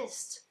to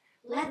exist.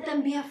 Let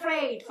them be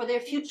afraid for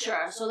their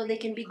future so that they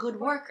can be good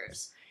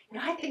workers.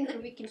 And I think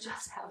that we can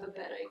just have a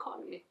better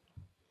economy.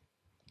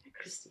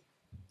 Christy.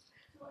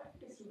 So I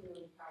think it's a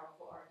really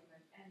powerful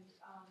argument, and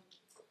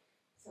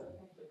so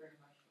thank you very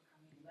much for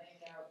coming and laying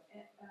it out.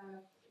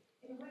 And,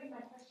 in a way, my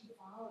question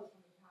follows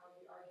from the power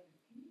of the argument.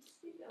 Can you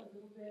speak a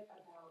little bit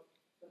about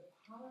the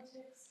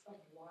politics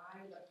of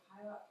why the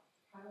pilot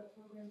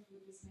programs were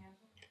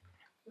dismantled?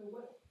 So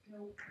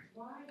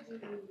why do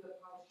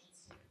the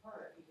politicians take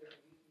part, either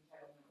the youth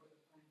entitlement or the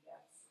planned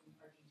deaths in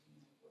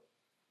Argentina?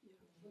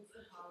 What's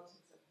the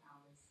politics of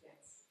how this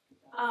gets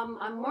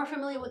done? I'm more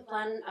familiar with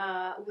Plan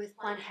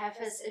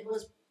Jefes. It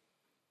was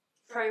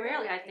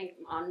primarily, I think,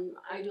 on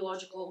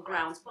ideological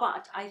grounds,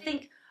 but I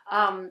think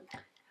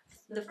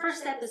the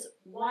first step is,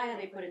 why are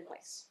they put in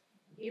place?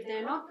 If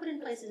they're not put in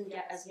place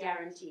as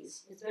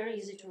guarantees, it's very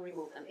easy to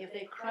remove them. If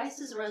they're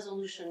crisis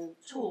resolution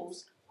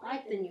tools,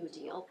 like the New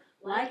Deal,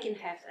 like in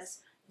Jefes,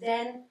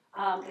 then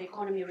the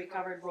economy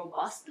recovered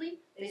robustly.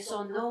 They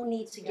saw no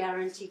need to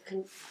guarantee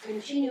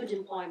continued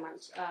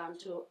employment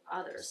to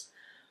others.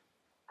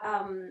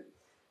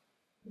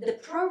 The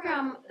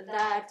program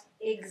that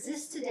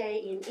exists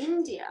today in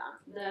India,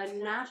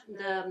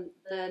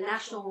 the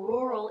National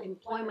Rural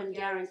Employment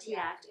Guarantee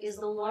Act, is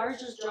the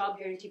largest job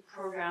guarantee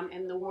program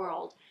in the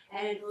world,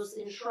 and it was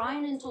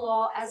enshrined into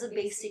law as a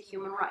basic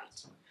human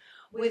right.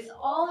 With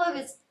all of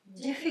its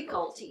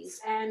difficulties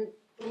and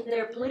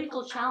their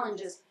political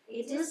challenges,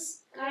 it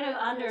is kind of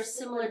under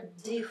similar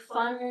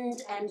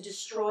defund and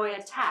destroy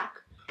attack.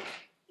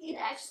 It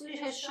actually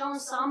has shown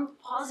some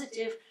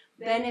positive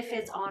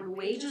benefits on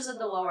wages at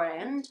the lower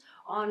end,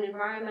 on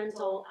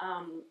environmental,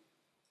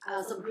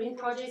 some green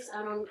projects,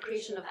 and on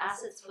creation of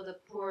assets for the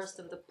poorest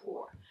of the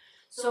poor.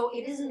 So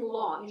it is in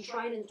law,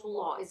 enshrined into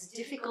law. It's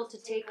difficult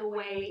to take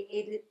away.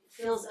 It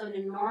fills an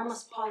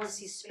enormous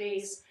policy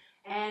space,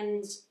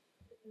 and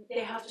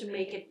they have to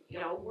make it,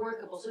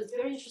 workable. So it's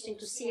very interesting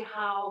to see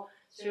how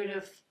sort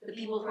of the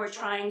people who are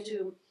trying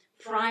to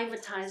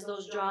privatize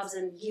those jobs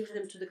and give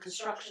them to the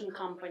construction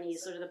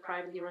companies, sort of the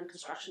privately run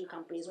construction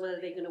companies, whether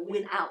they're going to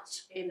win out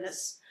in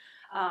this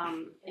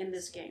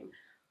game.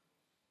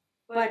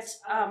 But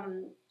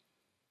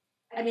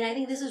I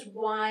think this is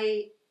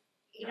why,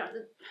 you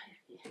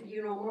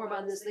know more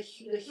about this. The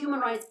human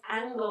rights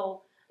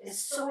angle is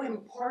so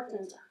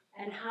important,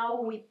 and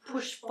how we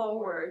push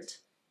forward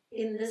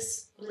in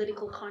this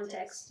political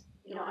context.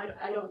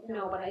 I don't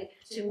know, but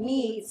to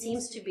me it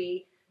seems to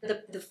be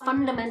the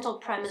fundamental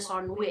premise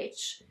on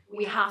which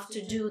we have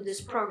to do this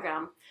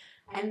program.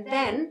 And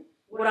then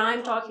what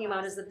I'm talking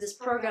about is that this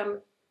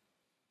program,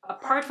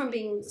 apart from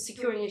being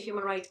securing a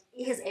human right,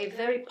 is a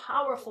very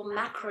powerful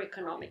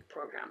macroeconomic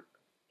program.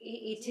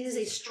 It is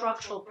a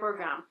structural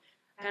program,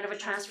 kind of a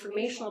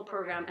transformational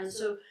program, and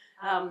so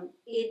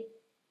it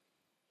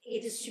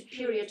is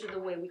superior to the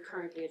way we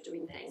currently are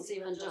doing things,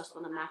 even just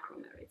on the macro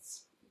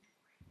merits.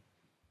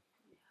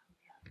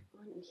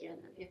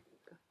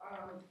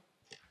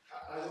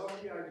 I love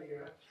the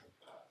idea,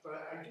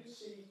 but I do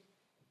see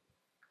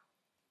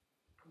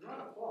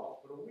not a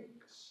fault, but a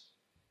weakness.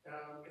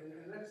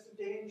 And that's the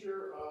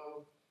danger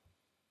of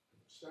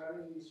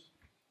starting these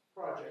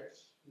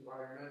projects,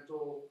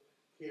 environmental,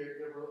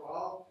 caregiver,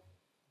 all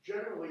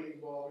generally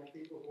involving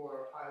people who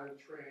are highly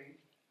trained,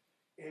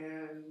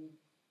 and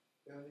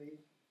then the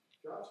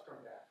jobs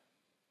come back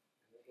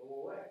and they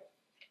go away.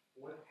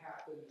 What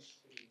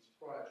happens in these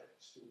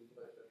projects? Do we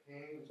let them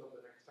hang until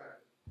the next time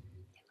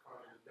the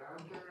economy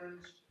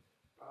downturns?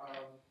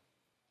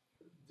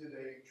 Do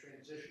they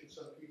transition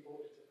some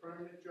people into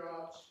permanent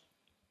jobs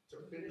to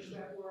finish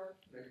that work,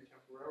 maybe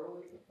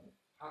temporarily?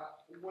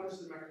 What is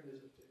the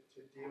mechanism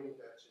to deal with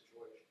that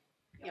situation?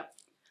 Yep.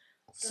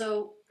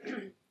 So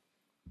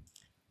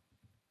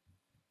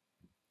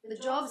the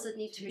jobs that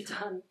need to be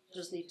done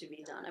just need to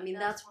be done.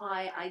 That's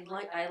why I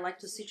like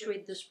to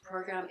situate this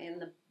program in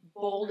the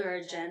bolder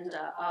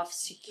agenda of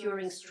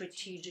securing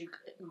strategic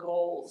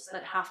goals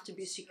that have to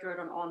be secured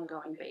on an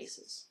ongoing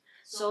basis.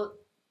 So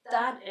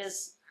that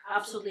is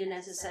absolutely a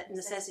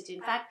necessity.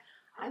 In fact,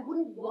 I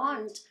wouldn't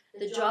want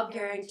the job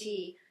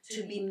guarantee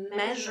to be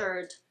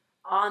measured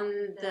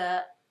on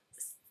the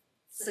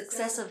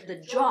success of the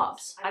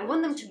jobs. I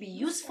want them to be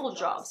useful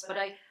jobs, but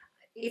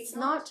it's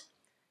not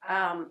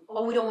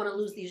oh, we don't want to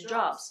lose these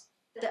jobs.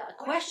 The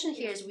question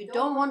here is we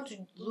don't want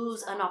to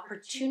lose an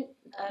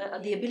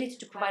the ability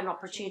to provide an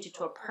opportunity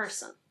to a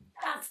person.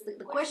 That's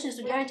the question is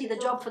to guarantee the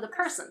job for the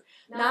person,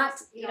 not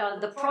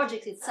the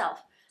project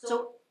itself.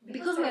 So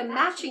because we are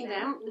matching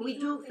them, we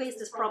do face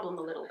this problem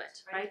a little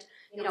bit, right?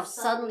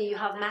 Suddenly you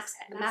have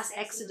mass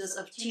exodus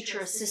of teacher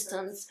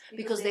assistants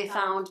because they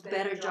found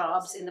better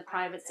jobs in the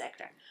private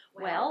sector.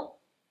 Well,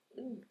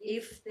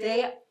 if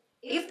the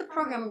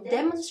program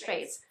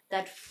demonstrates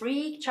that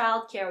free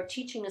childcare or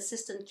teaching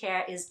assistant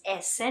care is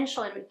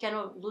essential and we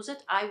cannot lose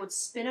it, I would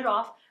spin it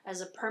off as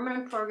a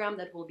permanent program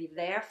that will be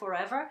there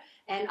forever,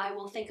 and I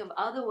will think of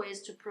other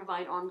ways to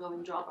provide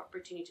ongoing job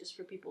opportunities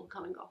for people who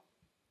come and go.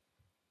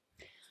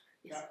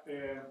 Yes.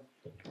 Yeah,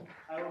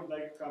 I would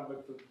like to come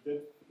back to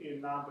the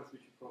numbers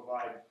which you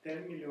provide.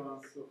 10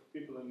 millions of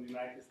people in the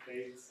United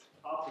States,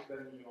 up to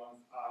 10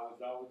 millions are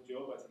without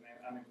job as an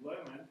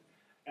unemployment,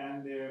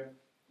 and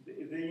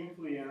they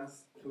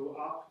influence to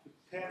up to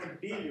 10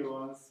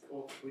 billions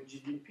of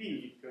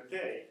GDP per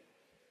day,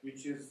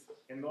 which is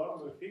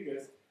enormous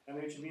figures, and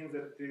which means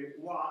that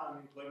one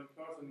unemployed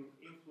person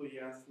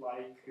influence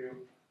like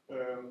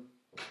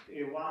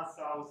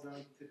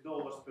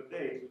 $1,000 per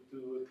day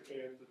to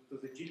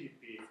the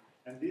GDP,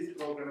 and this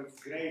program is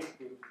great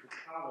to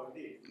cover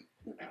this.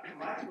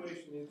 My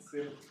question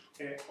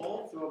is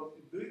also,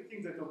 do you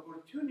think that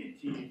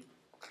opportunity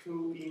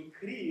to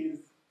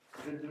increase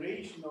the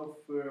duration of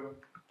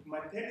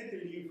maternity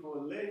leave for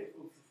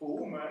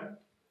women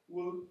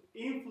will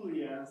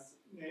influence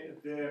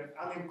the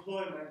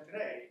unemployment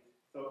rate?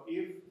 So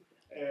if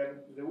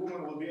the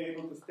woman will be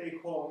able to stay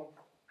home,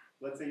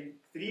 let's say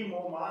 3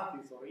 more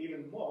months or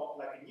even more,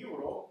 like in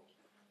Europe,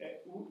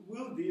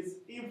 will this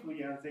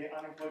influence the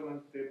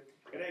unemployment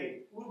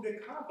rate? Will the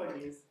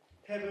companies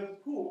have a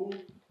pool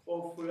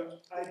of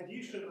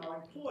additional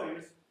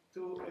employers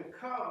to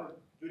cover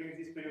during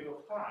this period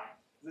of time?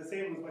 The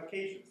same with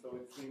vacation. So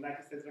it's in the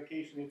United States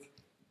vacation, it's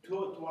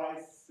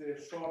twice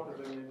shorter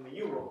than in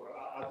Europe or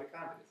other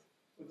countries.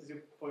 What is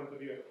your point of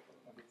view on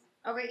this?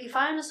 Okay, if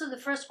I understood the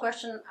first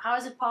question, how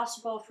is it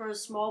possible for a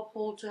small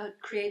pool to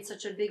create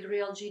such a big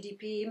real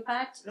GDP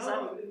impact?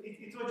 No,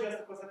 it was just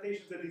a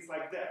constatation that it's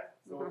like that.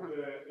 So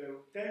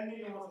 10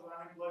 million of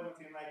unemployment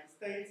in the United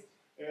States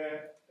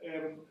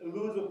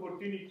lose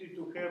opportunity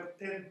to have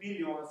 10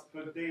 billions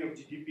per day of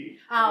GDP.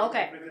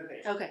 Okay.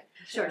 Okay,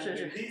 sure.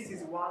 This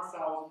is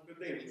 1,000 per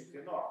day, which is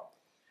enormous.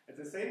 At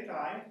the same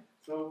time,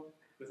 so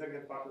the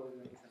second part of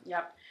the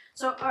Yep.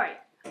 So, all right.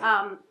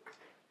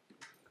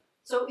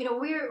 So, we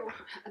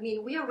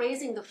are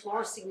raising the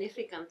floor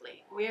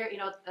significantly. We're,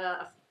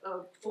 a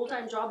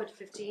full-time job at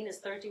 15 is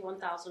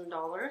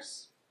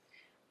 $31,000.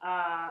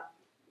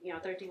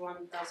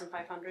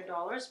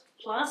 $31,500.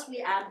 Plus,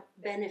 we add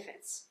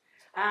benefits.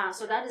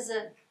 So that is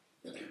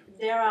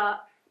there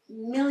are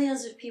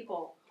millions of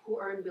people who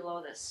earn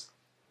below this.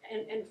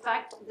 And in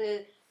fact,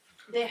 there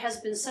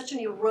has been such an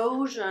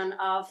erosion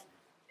of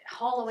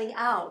hollowing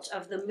out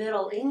of the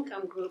middle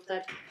income group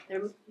that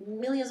there are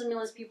millions and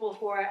millions of people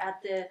who are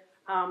at the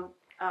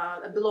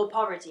below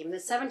poverty. And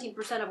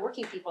 17% of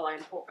working people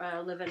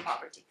live in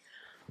poverty.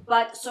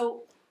 But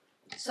so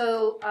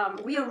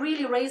we are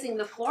really raising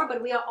the floor, but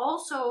we are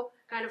also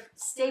kind of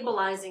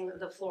stabilizing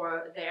the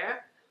floor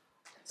there.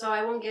 So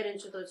I won't get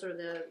into the sort of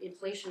the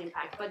inflation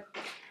impact, but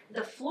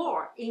the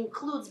floor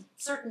includes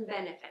certain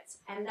benefits,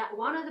 and that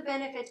one of the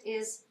benefits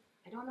is,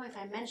 I don't know if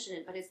I mentioned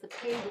it, but it's the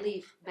paid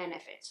leave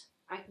benefit.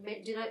 I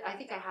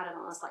think I had it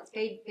on the slides.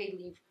 Paid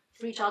leave,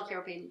 free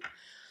childcare, paid leave.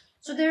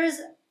 So we're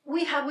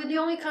the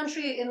only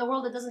country in the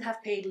world that doesn't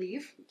have paid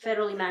leave,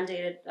 federally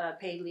mandated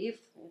paid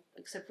leave,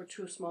 except for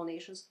 2 small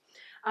nations.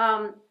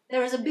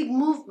 There is a big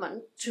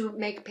movement to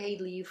make paid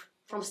leave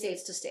from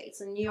states to states,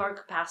 and New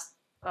York passed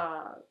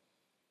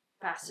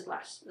it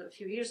a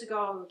few years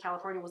ago.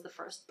 California was the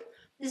first.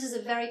 This is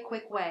a very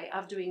quick way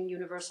of doing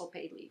universal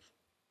paid leave,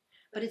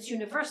 but it's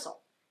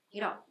universal.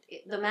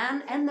 The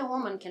man and the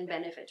woman can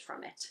benefit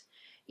from it.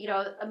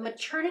 A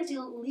maternity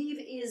leave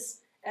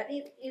is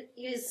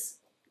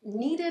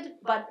needed,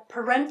 but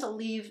parental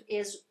leave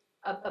is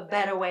a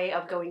better way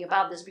of going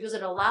about this because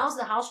it allows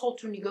the household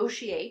to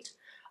negotiate.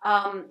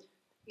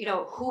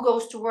 Who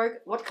goes to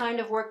work, what kind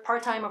of work,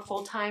 part-time or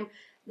full-time.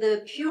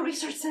 The Pew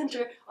Research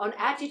Center on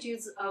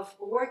attitudes of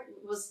work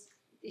was,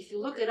 if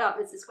you look it up,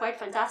 it's quite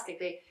fantastic.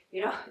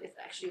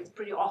 It's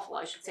pretty awful,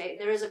 I should say.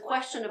 There is a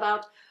question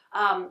about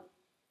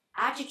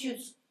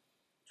attitudes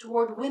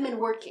toward women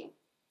working,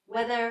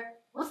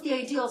 what's the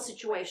ideal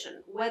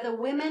situation, whether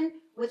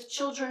women with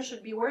children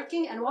should be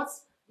working, and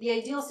what's the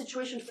ideal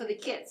situation for the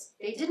kids.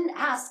 They didn't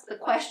ask the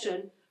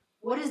question,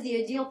 what is the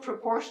ideal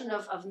proportion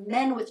of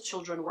men with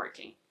children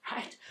working,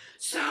 right?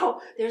 So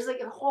there's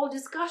like a whole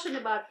discussion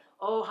about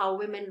how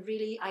women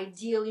really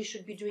ideally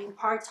should be doing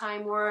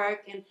part-time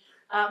work,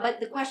 but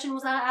the question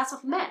was not asked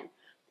of men.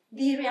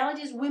 The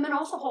reality is women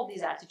also hold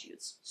these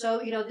attitudes. So,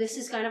 this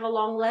is kind of a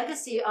long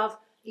legacy of,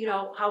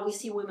 how we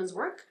see women's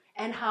work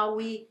and how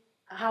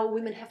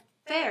women have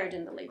fared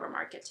in the labor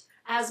market.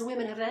 As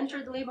women have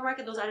entered the labor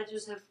market, those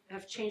attitudes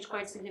have changed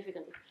quite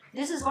significantly.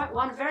 This is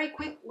one very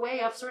quick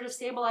way of sort of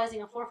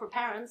stabilizing a floor for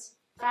parents,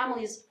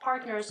 families,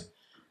 partners,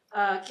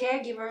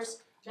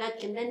 caregivers that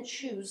can then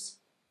choose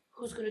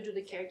who's going to do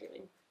the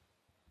caregiving.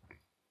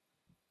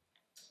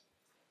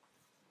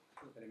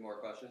 Any more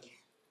questions?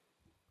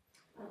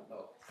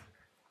 Oh.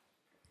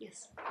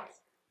 Yes.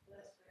 That's great,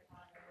 I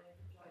really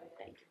enjoyed it.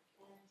 Thank you.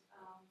 And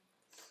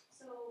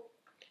so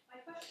my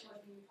question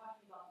was, when you were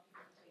talking about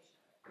implementation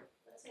of it,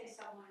 let's say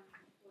someone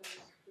was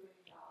doing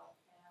a job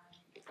and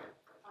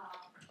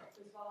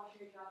this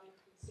volunteer job in the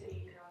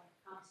city, they're on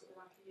council,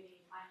 they're on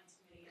committee, finance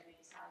committee, and they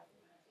decide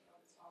they're going to take over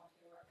this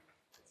volunteer work.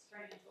 It's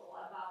turned into a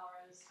lot of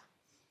hours.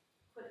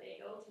 Could they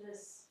go to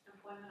this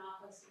employment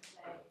office and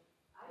say,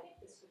 I think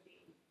this would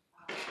be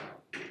a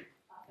federal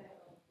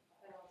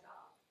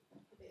job?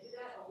 Could they do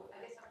that? Or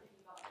I guess I'm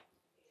thinking about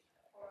implementation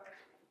of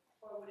it.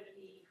 Or would it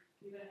be,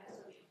 you're going to have,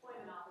 so the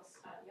employment office,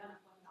 the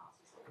unemployment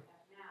offices that we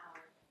have now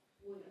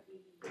would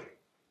be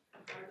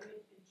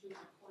converted into an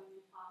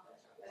employment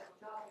office or federal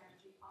job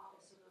guarantee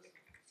office.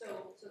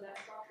 So that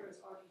structure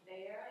is already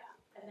there.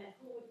 And then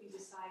who would be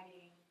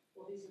deciding,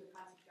 well, these are the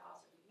kinds of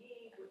jobs that we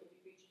need? Would they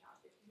be reaching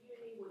out to the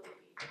community? Would they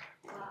be,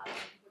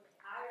 would they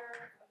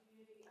hire a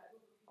community, a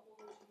group of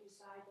people to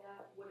decide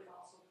that? Would it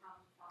also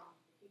come from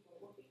the people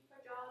looking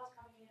for jobs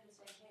coming in and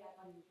saying, hey, I'd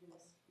like to do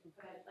this?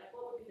 But like,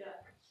 what would be the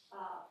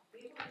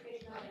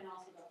implementation of it, and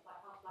also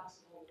how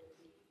flexible would it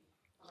be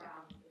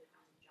around the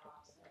kinds of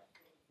jobs that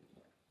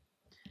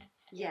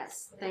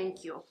Yes,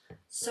 thank you.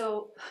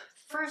 So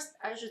first,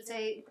 I should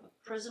say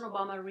President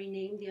Obama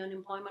renamed the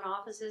unemployment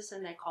offices,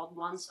 and they're called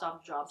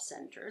one-stop job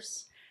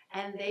centers.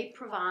 And they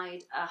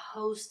provide a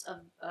host of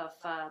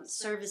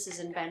services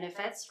and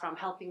benefits, from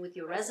helping with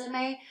your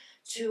resume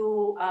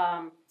to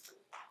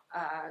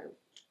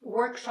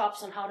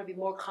workshops on how to be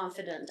more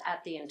confident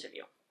at the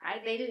interview.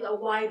 Right? They did a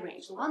wide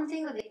range. The one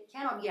thing that they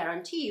cannot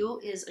guarantee you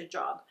is a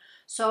job.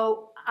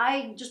 So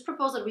I just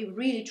propose that we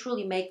really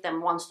truly make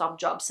them one-stop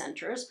job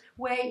centers,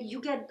 where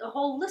you get a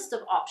whole list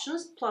of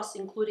options, plus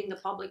including the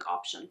public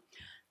option.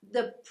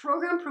 The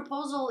program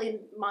proposal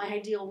in my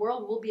ideal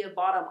world will be a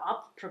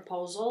bottom-up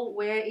proposal,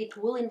 where it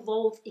will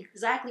involve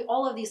exactly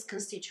all of these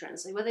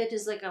constituents, whether it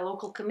is like a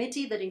local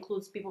committee that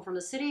includes people from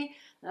the city,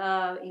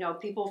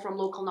 people from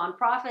local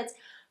nonprofits,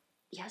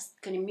 yes,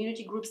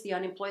 community groups, the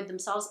unemployed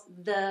themselves.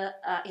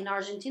 In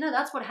Argentina,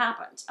 that's what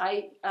happened.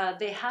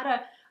 They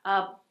had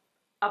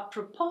a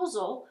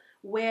proposal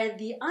where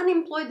the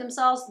unemployed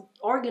themselves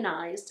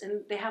organized,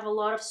 and they have a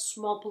lot of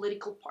small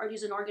political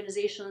parties and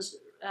organizations.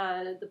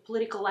 The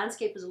political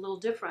landscape is a little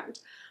different,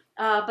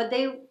 but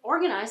they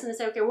organized and they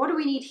said, okay, what do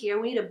we need here?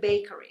 We need a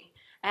bakery,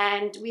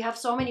 and we have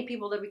so many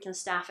people that we can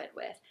staff it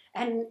with.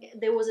 And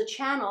there was a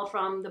channel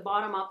from the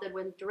bottom up that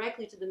went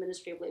directly to the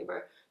Ministry of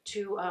Labor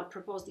to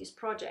propose these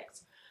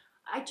projects.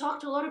 I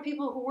talked to a lot of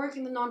people who work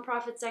in the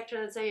nonprofit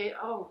sector that say,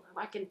 oh,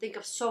 I can think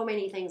of so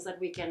many things that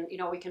we can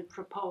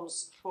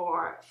propose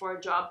for a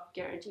job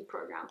guarantee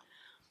program.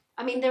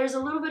 I mean, there is a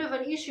little bit of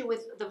an issue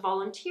with the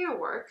volunteer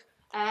work,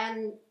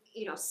 and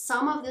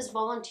some of this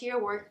volunteer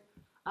work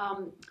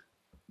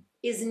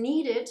is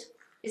needed,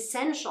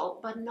 essential,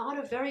 but not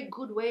a very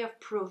good way of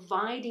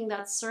providing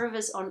that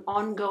service on an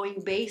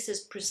ongoing basis,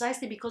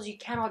 precisely because you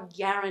cannot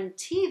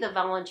guarantee the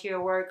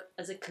volunteer work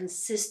as a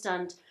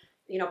consistent,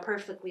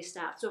 perfectly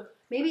staffed. So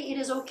maybe it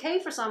is okay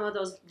for some of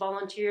those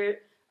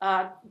volunteer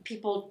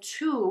people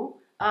to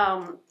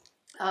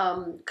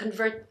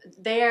convert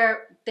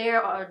their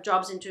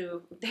jobs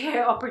into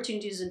their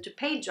opportunities into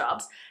paid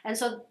jobs. And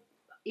so,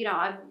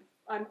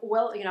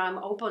 I'm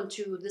open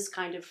to this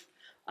kind of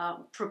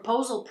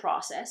proposal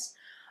process.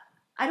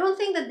 I don't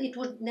think that it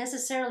would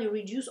necessarily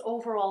reduce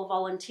overall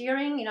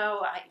volunteering.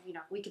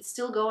 We could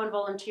still go and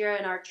volunteer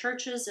in our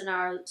churches, in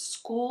our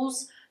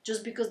schools.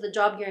 Just because the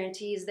job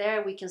guarantee is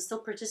there, we can still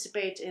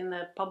participate in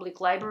the public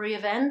library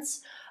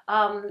events.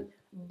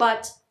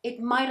 But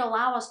it might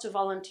allow us to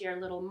volunteer a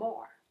little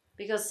more,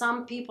 because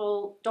some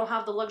people don't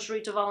have the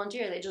luxury to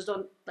volunteer. They just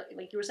don't,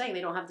 like you were saying,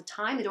 they don't have the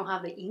time, they don't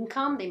have the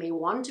income, they may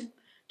want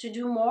to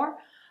do more.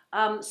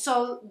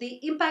 So the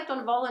impact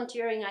on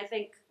volunteering, I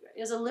think,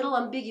 is a little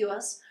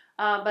ambiguous,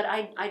 but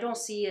I don't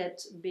see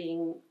it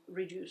being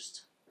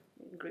reduced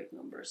in great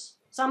numbers.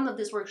 Some of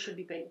this work should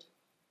be paid.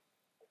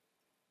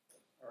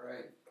 All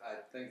right, I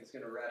think it's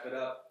going to wrap it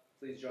up.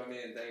 Please join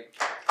me in thanking.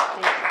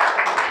 Thank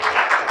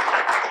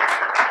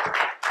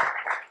you.